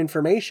no more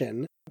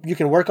information. You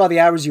can work all the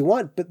hours you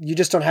want, but you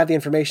just don't have the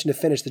information to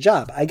finish the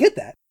job. I get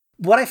that.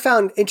 What I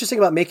found interesting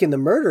about Making the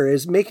Murder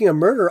is Making a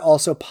Murder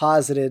also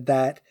posited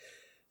that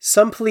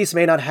some police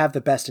may not have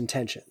the best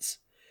intentions.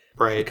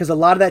 Right. Because a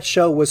lot of that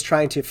show was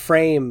trying to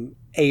frame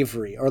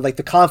Avery, or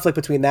the conflict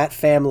between that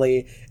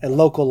family and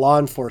local law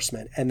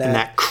enforcement. And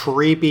that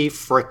creepy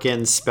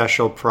frickin'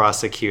 special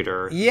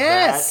prosecutor.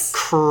 Yes! That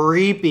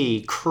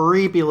creepy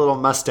little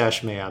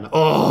mustache man.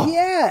 Oh!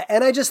 Yeah,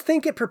 and I just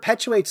think it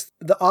perpetuates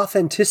the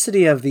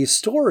authenticity of these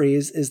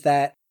stories is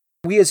that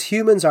we as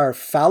humans are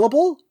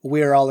fallible.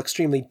 We're all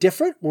extremely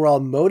different. We're all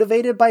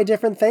motivated by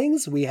different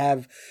things. We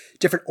have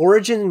different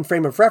origin and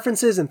frame of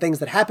references and things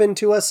that happen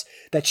to us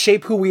that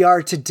shape who we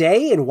are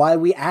today and why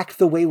we act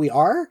the way we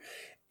are.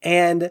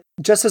 And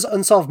just as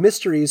Unsolved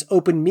Mysteries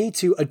opened me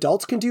to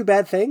adults can do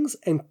bad things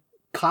and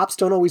cops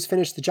don't always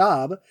finish the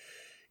job,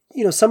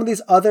 some of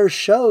these other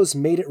shows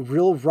made it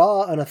real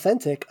raw and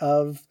authentic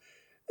of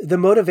the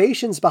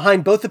motivations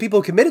behind both the people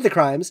who committed the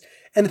crimes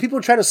and the people who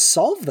are trying to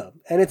solve them.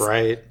 And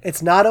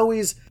it's not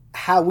always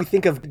how we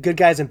think of good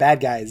guys and bad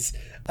guys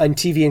on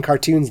TV and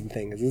cartoons and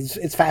things.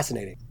 It's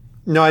fascinating.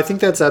 No, I think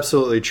that's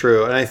absolutely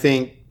true. And I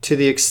think to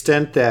the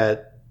extent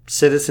that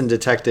citizen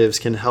detectives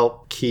can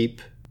help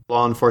keep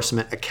law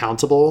enforcement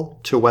accountable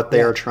to what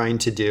they are trying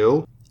to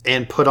do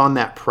and put on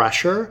that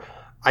pressure,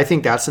 I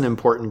think that's an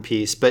important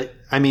piece. But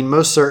I mean,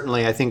 most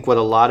certainly, I think what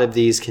a lot of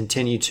these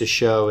continue to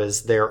show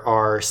is there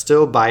are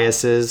still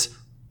biases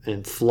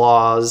and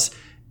flaws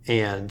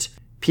and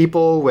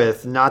people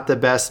with not the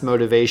best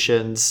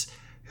motivations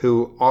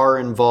who are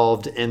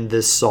involved in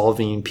this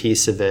solving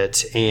piece of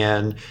it,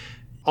 and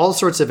all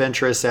sorts of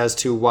interests as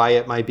to why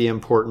it might be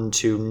important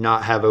to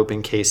not have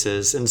open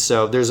cases. And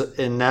so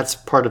that's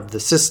part of the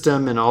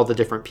system and all the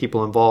different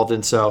people involved.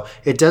 And so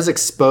it does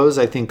expose,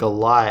 I think, a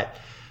lot.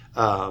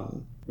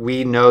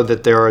 We know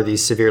that there are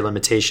these severe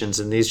limitations,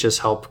 and these just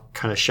help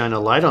kind of shine a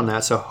light on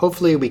that. So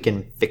hopefully we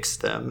can fix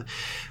them.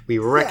 We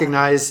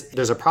recognize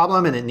there's a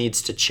problem and it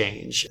needs to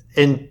change.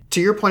 And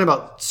to your point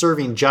about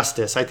serving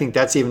justice, I think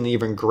that's an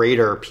even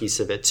greater piece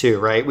of it too,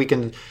 right? We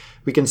can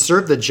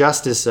serve the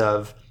justice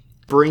of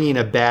bringing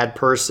a bad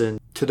person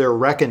to their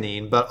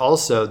reckoning, but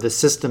also the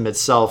system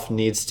itself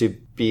needs to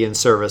be in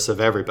service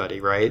of everybody,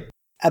 right?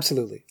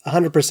 Absolutely.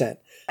 100%.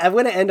 I'm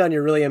going to end on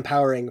your really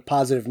empowering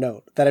positive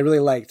note that I really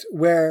liked,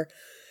 where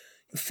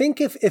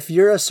think if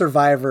you're a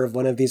survivor of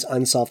one of these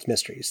unsolved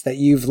mysteries, that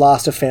you've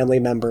lost a family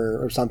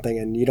member or something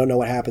and you don't know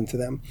what happened to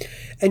them,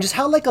 and just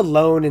how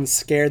alone and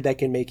scared that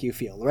can make you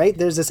feel, right?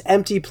 There's this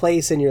empty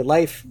place in your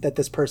life that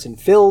this person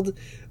filled,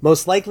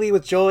 most likely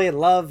with joy and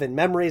love and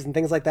memories and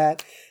things like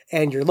that.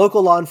 And your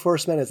local law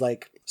enforcement is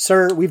like,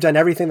 sir, we've done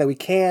everything that we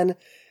can.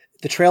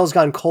 The trail's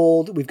gone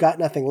cold. We've got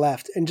nothing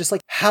left. And just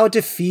how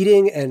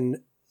defeating and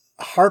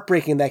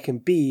heartbreaking that can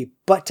be.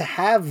 But to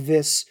have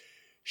this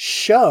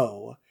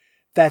show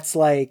that's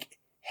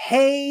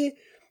hey,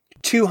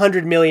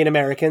 200 million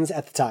Americans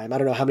at the time. I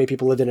don't know how many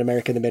people lived in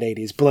America in the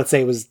mid-'80s, but let's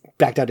say it was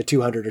back down to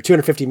 200 or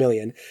 250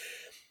 million.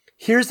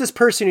 Here's this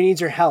person who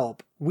needs your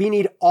help. We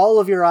need all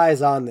of your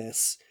eyes on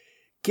this.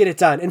 Get it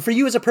done. And for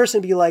you as a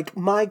person to be like,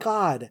 my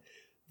God,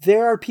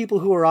 there are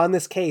people who are on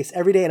this case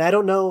every day. And I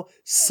don't know,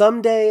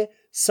 someday,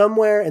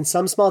 somewhere in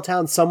some small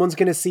town, someone's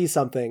going to see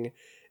something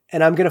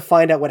and I'm going to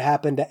find out what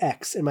happened to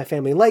X in my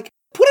family. What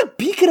a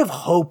beacon of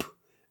hope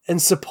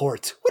and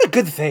support. What a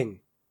good thing.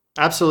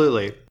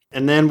 Absolutely.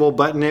 And then we'll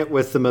button it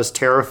with the most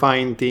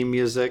terrifying theme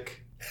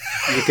music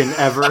you can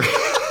ever.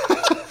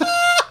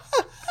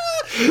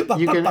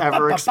 you can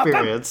ever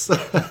experience.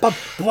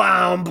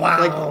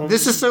 Like,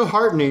 this is so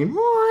heartening.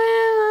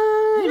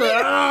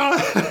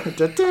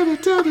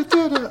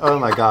 Oh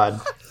my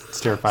God. It's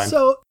terrifying.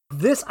 So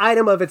this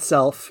item of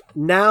itself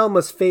now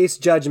must face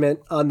judgment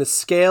on the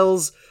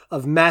scales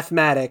of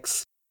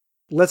mathematics.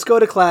 Let's go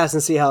to class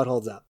and see how it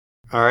holds up.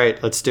 All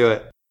right, let's do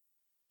it.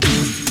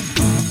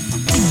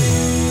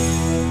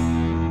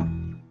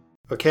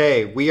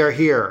 Okay, we are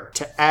here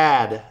to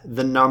add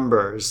the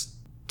numbers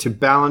to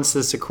balance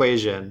this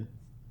equation.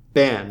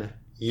 Ben,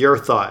 your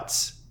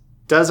thoughts.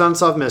 Does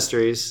Unsolved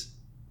Mysteries,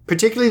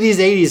 particularly these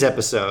 80s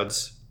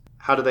episodes,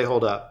 how do they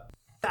hold up?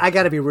 I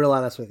got to be real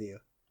honest with you.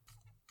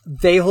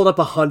 They hold up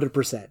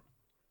 100%.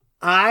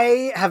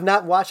 I have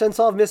not watched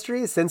Unsolved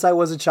Mysteries since I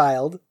was a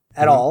child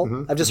at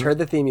all. I've just heard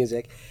the theme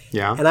music.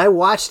 Yeah. And I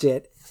watched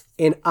it,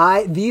 and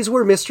these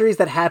were mysteries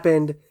that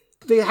happened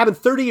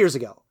 30 years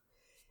ago.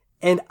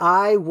 And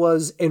I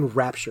was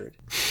enraptured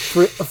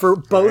for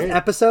both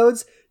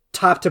episodes,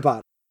 top to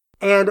bottom.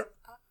 And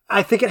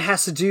I think it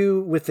has to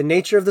do with the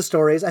nature of the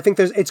stories. I think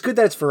it's good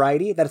that it's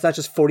variety, that it's not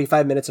just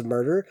 45 minutes of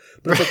murder,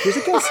 but it's like, here's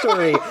a ghost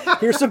story,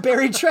 here's some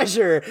buried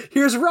treasure,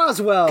 here's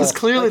Roswell. Because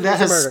clearly that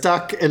has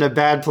stuck in a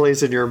bad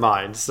place in your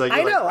mind. So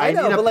you're I need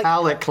a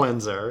palate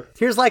cleanser.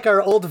 Here's like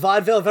our old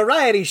vaudeville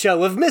variety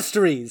show of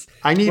mysteries.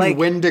 I need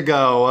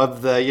Wendigo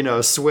of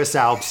the, Swiss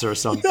Alps or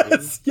something.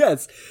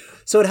 Yes.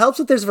 So it helps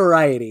that there's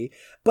variety.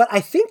 But I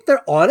think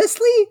they're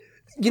honestly...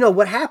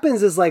 what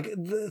happens is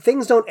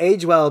things don't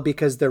age well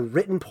because they're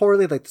written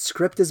poorly, like the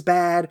script is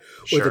bad,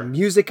 or the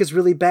music is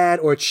really bad,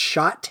 or it's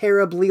shot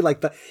terribly.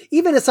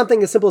 Even as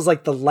something as simple as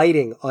the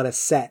lighting on a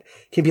set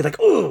can be like,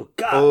 oh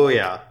God. Oh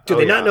yeah. Do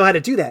they not know how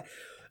to do that?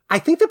 I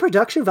think the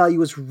production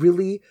value is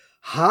really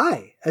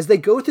high as they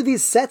go through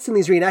these sets and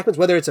these reenactments,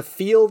 whether it's a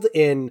field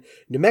in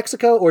New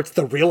Mexico or it's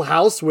the real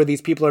house where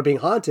these people are being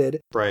haunted.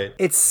 Right.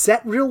 It's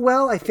set real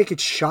well. I think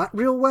it's shot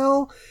real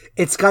well.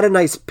 It's got a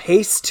nice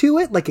pace to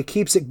it. It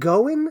keeps it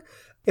going.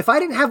 If I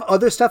didn't have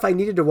other stuff I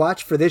needed to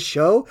watch for this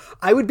show,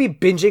 I would be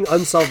binging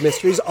Unsolved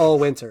Mysteries all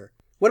winter.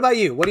 What about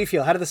you? What do you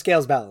feel? How do the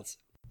scales balance?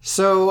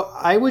 So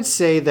I would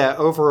say that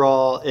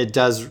overall it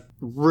does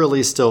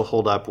really still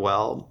hold up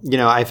well.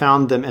 I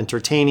found them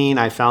entertaining.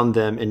 I found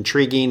them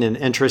intriguing and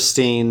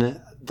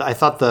interesting. I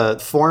thought the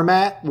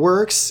format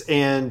works.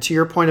 And to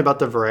your point about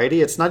the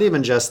variety, it's not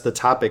even just the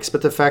topics,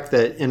 but the fact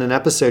that in an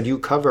episode you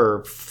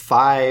cover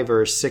 5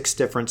 or 6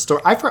 different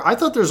stories. I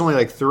thought there's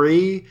only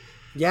 3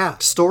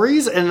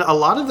 stories, and a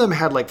lot of them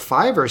had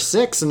 5 or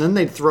 6, and then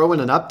they'd throw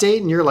in an update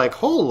and you're like,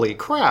 holy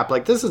crap,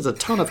 this is a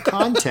ton of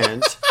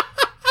content.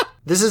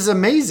 This is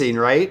amazing,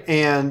 right?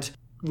 And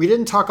we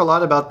didn't talk a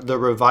lot about the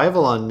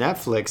revival on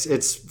Netflix.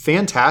 It's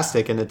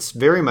fantastic, and it's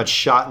very much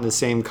shot in the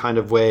same kind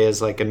of way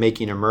as a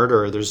Making a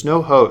Murderer. There's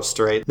no host,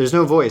 right? There's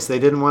no voice. They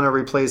didn't want to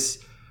replace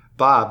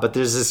Bob, but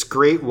there's this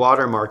great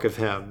watermark of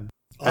him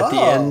at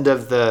the end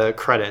of the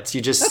credits.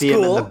 You just see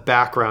him in the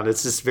background.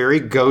 It's this very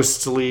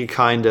ghostly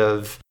kind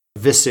of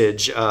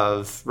visage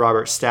of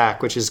Robert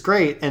Stack, which is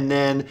great. And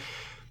then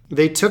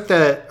they took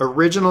that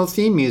original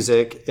theme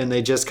music and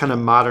they just kind of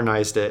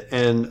modernized it.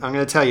 And I'm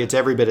going to tell you, it's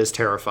every bit as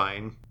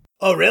terrifying.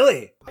 Oh,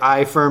 really?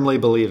 I firmly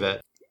believe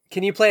it.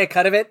 Can you play a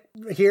cut of it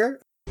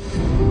here?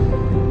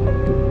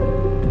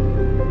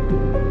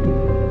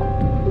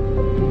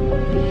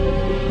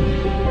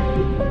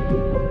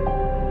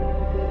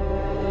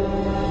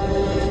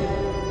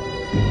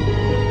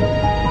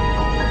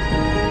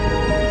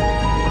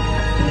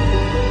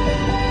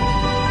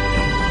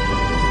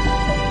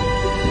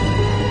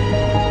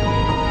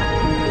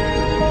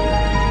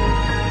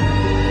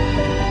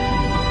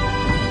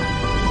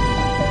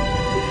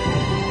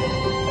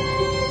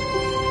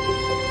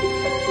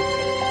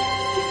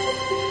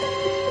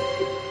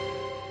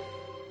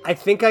 I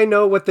think I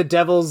know what the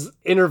devil's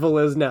interval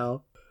is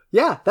now.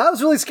 Yeah, that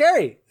was really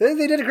scary. They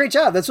did a great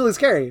job. That's really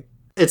scary.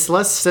 It's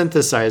less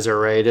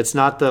synthesizer, right? It's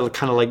not the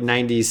kind of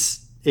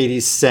 90s, 80s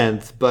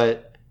synth,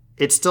 but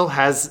it still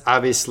has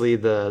obviously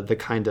the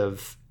kind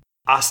of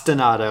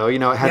ostinato.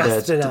 It had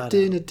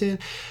that.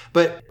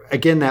 But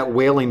again, that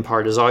wailing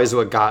part is always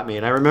what got me.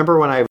 And I remember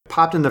when I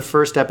popped in the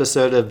first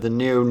episode of the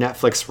new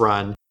Netflix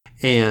run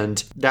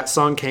and that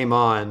song came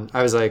on,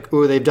 I was like,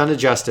 ooh, they've done it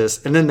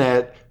justice. And then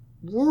the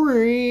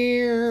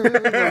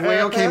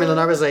whale came in and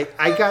I was like,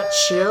 I got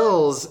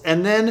chills.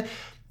 And then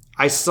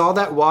I saw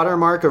that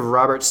watermark of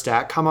Robert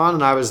Stack come on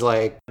and I was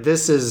like,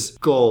 this is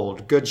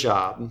gold. Good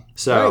job.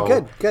 So all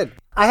right, good.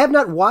 I have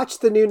not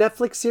watched the new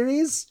Netflix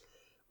series.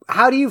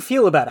 How do you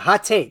feel about it?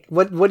 Hot take.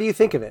 What do you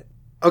think of it?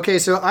 Okay,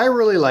 so I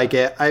really like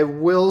it. I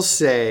will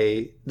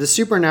say the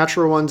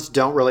supernatural ones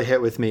don't really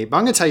hit with me. But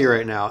I'm going to tell you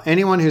right now,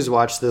 anyone who's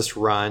watched this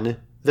run,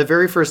 the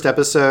very first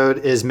episode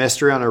is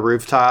Mystery on a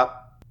Rooftop.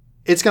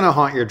 It's going to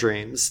haunt your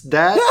dreams.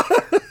 That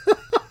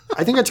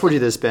I think I told you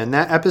this, Ben.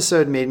 That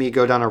episode made me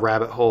go down a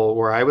rabbit hole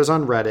where I was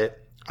on Reddit.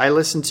 I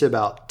listened to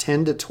about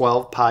 10 to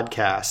 12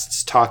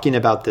 podcasts talking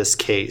about this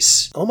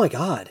case. Oh my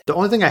God. The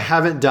only thing I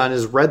haven't done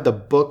is read the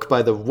book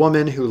by the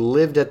woman who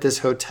lived at this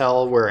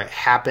hotel where it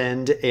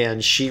happened,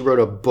 and she wrote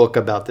a book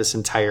about this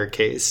entire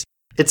case.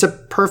 It's a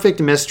perfect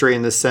mystery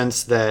in the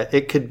sense that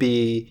it could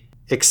be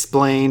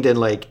explained in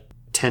like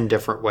 10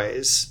 different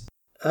ways.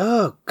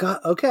 Oh, God.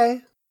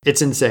 Okay.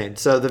 It's insane.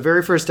 So the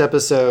very first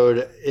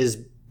episode is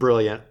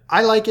brilliant.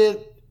 I like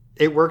it.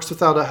 It works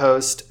without a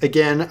host.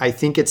 Again, I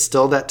think it's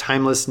still that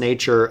timeless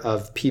nature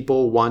of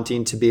people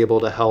wanting to be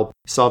able to help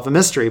solve a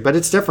mystery, but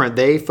it's different.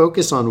 They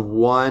focus on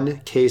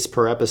one case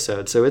per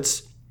episode. So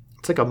it's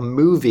like a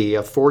movie,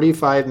 a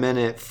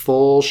 45-minute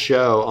full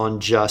show on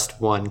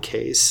just one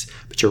case,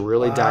 but you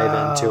really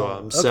dive into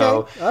them.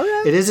 So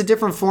it is a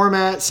different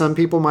format. Some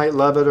people might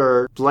love it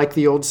or like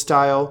the old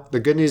style. The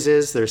good news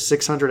is there's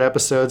 600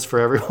 episodes for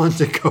everyone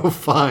to go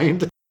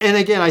find. And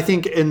again, I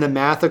think in the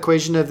math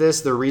equation of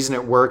this, the reason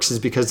it works is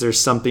because there's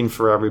something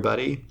for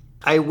everybody.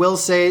 I will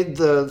say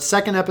the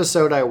second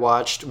episode I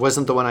watched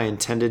wasn't the one I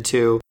intended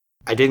to.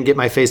 I didn't get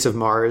my Face of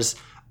Mars.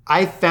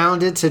 I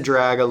found it to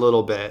drag a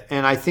little bit.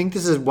 And I think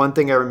this is one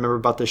thing I remember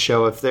about the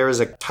show. If there was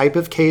a type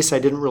of case I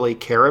didn't really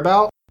care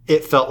about,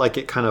 it felt like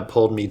it kind of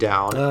pulled me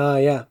down.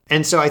 Yeah.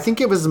 And so I think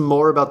it was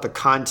more about the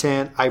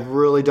content. I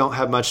really don't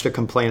have much to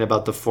complain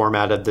about the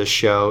format of this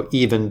show,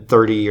 even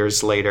 30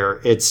 years later.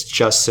 It's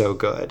just so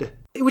good.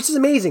 Which is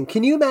amazing.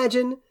 Can you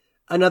imagine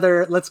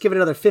let's give it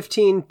another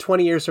 15,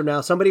 20 years from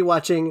now, somebody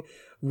watching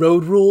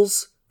Road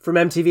Rules from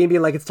MTV and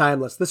being like, it's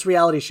timeless. This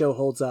reality show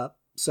holds up.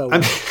 So,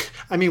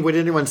 I mean, would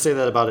anyone say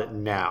that about it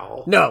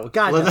now? No,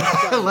 God,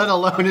 let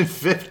alone in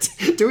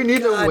 50. Do we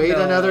need to wait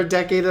another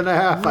decade and a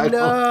half? I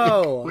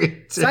don't think we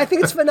do. So I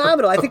think it's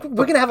phenomenal. I think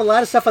we're going to have a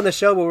lot of stuff on the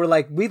show where we're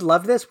like, we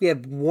love this. We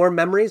have warm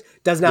memories.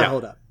 Does not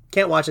hold up.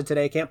 Can't watch it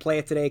today. Can't play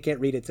it today. Can't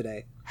read it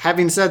today.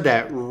 Having said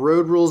that,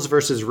 Road Rules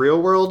versus Real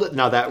World,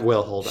 now that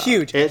will hold up.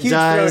 Huge. It huge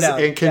does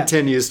throwdown. and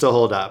continues to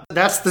hold up.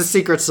 That's the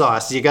secret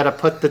sauce. You got to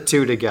put the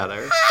two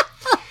together.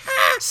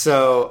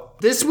 So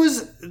this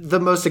was the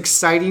most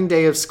exciting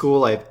day of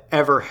school I've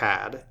ever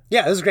had.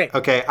 Yeah, this is great.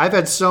 Okay, I've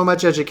had so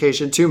much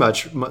education, too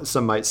much,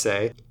 some might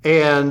say.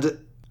 And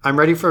I'm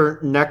ready for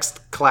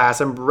next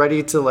class. I'm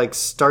ready to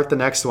start the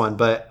next one,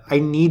 but I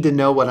need to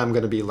know what I'm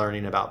going to be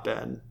learning about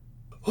Ben.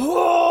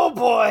 Oh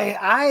boy,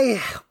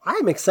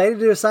 I'm excited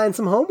to assign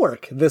some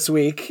homework this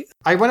week.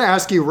 I want to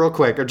ask you real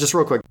quick.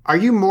 Are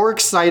you more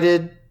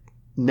excited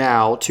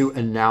now to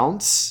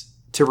announce,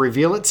 to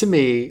reveal it to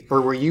me,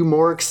 or were you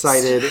more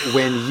excited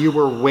when you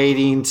were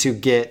waiting to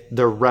get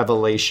the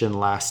revelation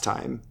last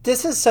time?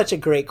 This is such a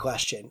great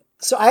question.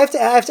 So I have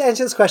to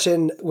answer this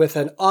question with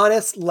an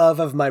honest love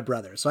of my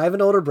brother. So I have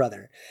an older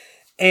brother,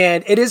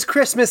 and it is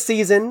Christmas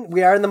season.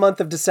 We are in the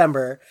month of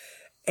December.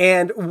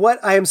 And what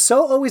I am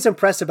so always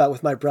impressed about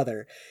with my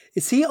brother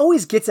is he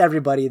always gets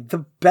everybody the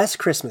best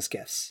Christmas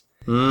gifts.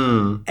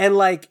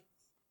 And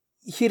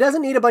he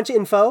doesn't need a bunch of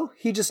info.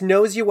 He just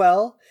knows you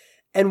well.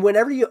 And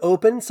whenever you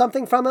open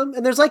something from him,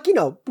 and there's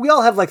we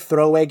all have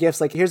throwaway gifts,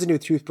 like here's a new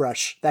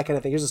toothbrush, that kind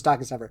of thing. Here's a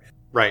stocking stuffer.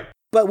 Right.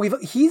 But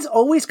he's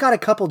always got a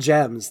couple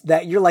gems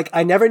that you're like,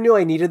 I never knew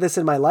I needed this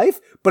in my life,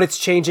 but it's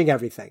changing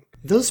everything.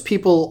 Those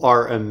people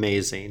are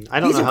amazing.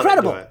 He's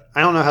incredible. How they do it.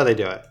 I don't know how they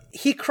do it.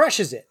 He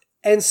crushes it.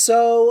 And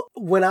so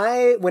when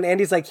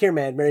Andy's like, here,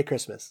 man, Merry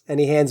Christmas,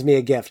 and he hands me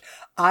a gift,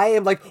 I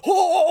am like,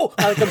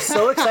 I'm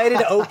so excited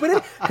to open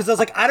it because I was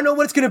like, I don't know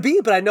what it's going to be,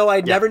 but I know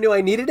I never knew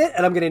I needed it,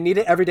 and I'm going to need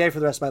it every day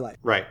for the rest of my life.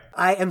 Right.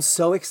 I am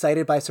so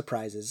excited by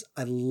surprises.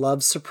 I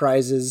love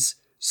surprises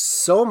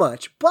so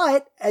much,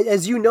 but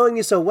as you knowing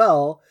me so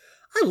well,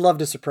 I love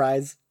to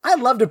surprise. I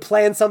love to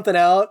plan something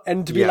out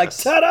and to be like,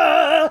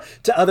 ta-da,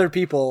 to other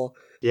people.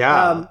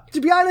 Yeah.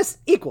 To be honest,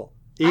 equal.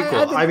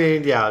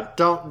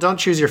 Don't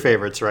choose your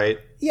favorites, right?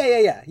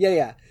 Yeah.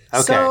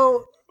 Okay.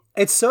 So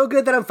it's so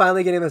good that I'm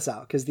finally getting this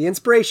out because the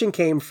inspiration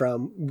came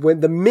from when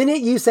the minute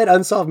you said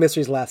Unsolved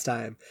Mysteries last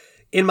time,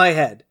 in my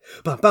head,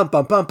 bum bum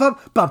bum bum bum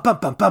bum bum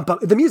bum bum bum.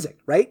 The music,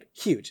 right?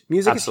 Huge.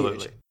 Music is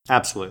huge.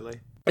 Absolutely.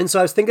 And so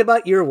I was thinking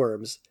about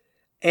earworms,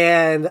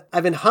 and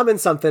I've been humming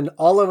something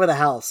all over the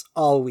house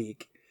all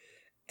week,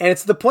 and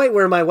it's the point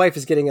where my wife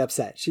is getting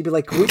upset. She'd be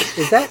like,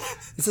 "Is that?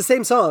 It's the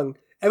same song."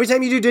 Every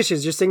time you do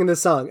dishes, you're singing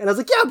this song. And I was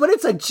like, yeah, but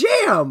it's a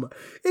jam.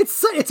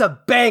 It's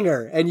a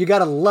banger, and you got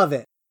to love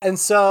it. And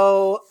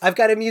so I've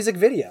got a music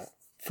video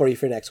for you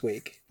for next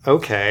week.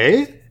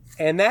 Okay.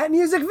 And that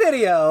music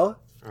video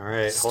all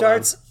right,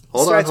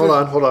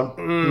 hold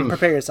on.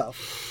 Prepare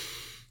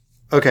yourself.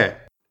 Okay.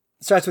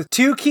 Starts with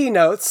 2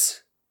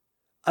 keynotes.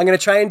 I'm going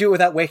to try and do it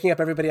without waking up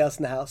everybody else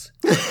in the house.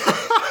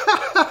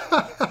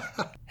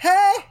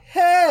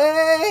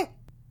 Hey.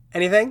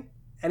 Anything?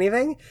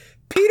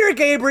 Peter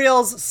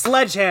Gabriel's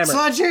Sledgehammer.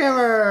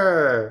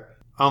 Sledgehammer!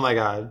 Oh my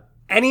God.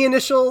 Any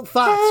initial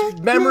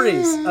thoughts,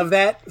 memories of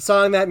that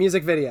song, that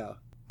music video?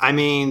 I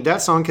mean,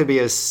 that song could be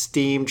a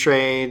steam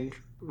train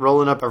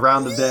rolling up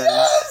around the bend.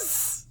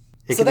 Yes!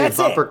 It could be a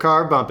bumper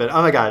car bumping.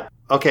 Oh my God.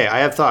 Okay, I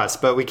have thoughts,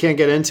 but we can't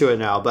get into it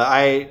now. But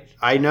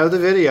I know the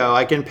video.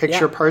 I can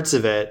picture parts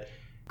of it.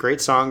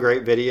 Great song,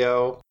 great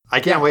video. I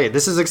can't wait.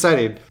 This is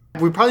exciting.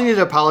 We probably need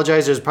to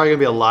apologize. There's probably going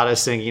to be a lot of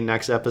singing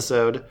next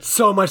episode.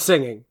 So much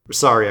singing.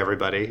 Sorry,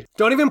 everybody.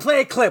 Don't even play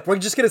a clip. We're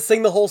just going to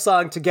sing the whole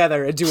song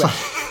together and do it.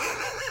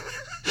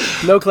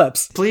 No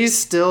clips. Please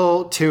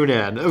still tune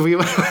in. We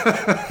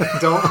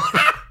don't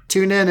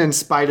tune in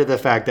spite of the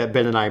fact that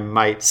Ben and I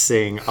might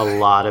sing a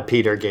lot of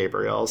Peter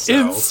Gabriel. So.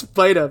 In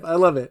spite of. I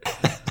love it.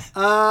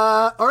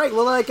 All right.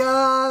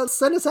 Well,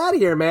 send us out of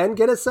here, man.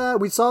 Get us,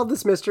 we solved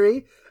this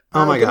mystery.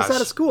 Oh my gosh. gosh. Get us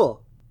out of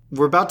school.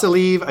 We're about to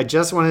leave. I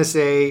just want to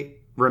say,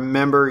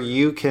 remember,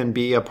 you can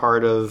be a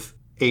part of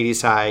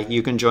 80s High.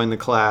 You can join the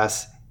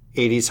class,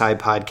 80s High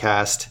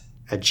Podcast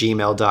at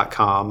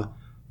gmail.com.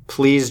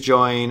 Please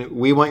join.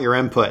 We want your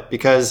input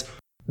because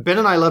Ben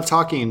and I love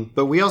talking,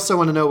 but we also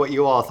want to know what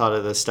you all thought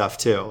of this stuff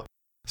too.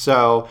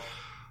 So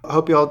I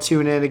hope you all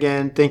tune in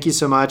again. Thank you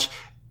so much.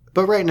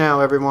 But right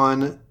now,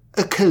 everyone,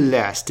 a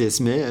class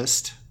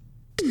dismissed.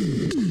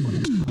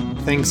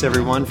 Thanks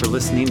everyone for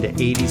listening to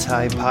 80s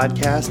High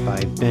Podcast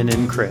by Ben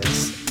and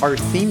Chris. Our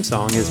theme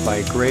song is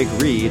by Greg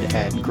Reed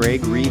at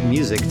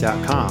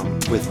gregreedmusic.com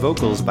with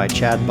vocals by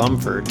Chad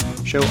Bumford.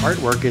 Show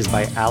artwork is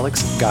by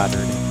Alex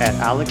Goddard at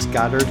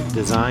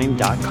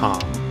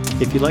alexgoddarddesign.com.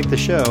 If you like the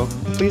show,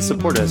 please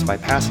support us by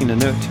passing a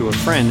note to a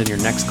friend in your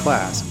next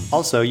class.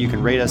 Also, you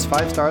can rate us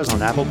 5 stars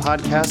on Apple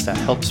Podcasts to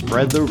help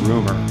spread the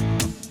rumor.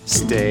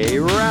 Stay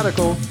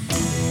radical.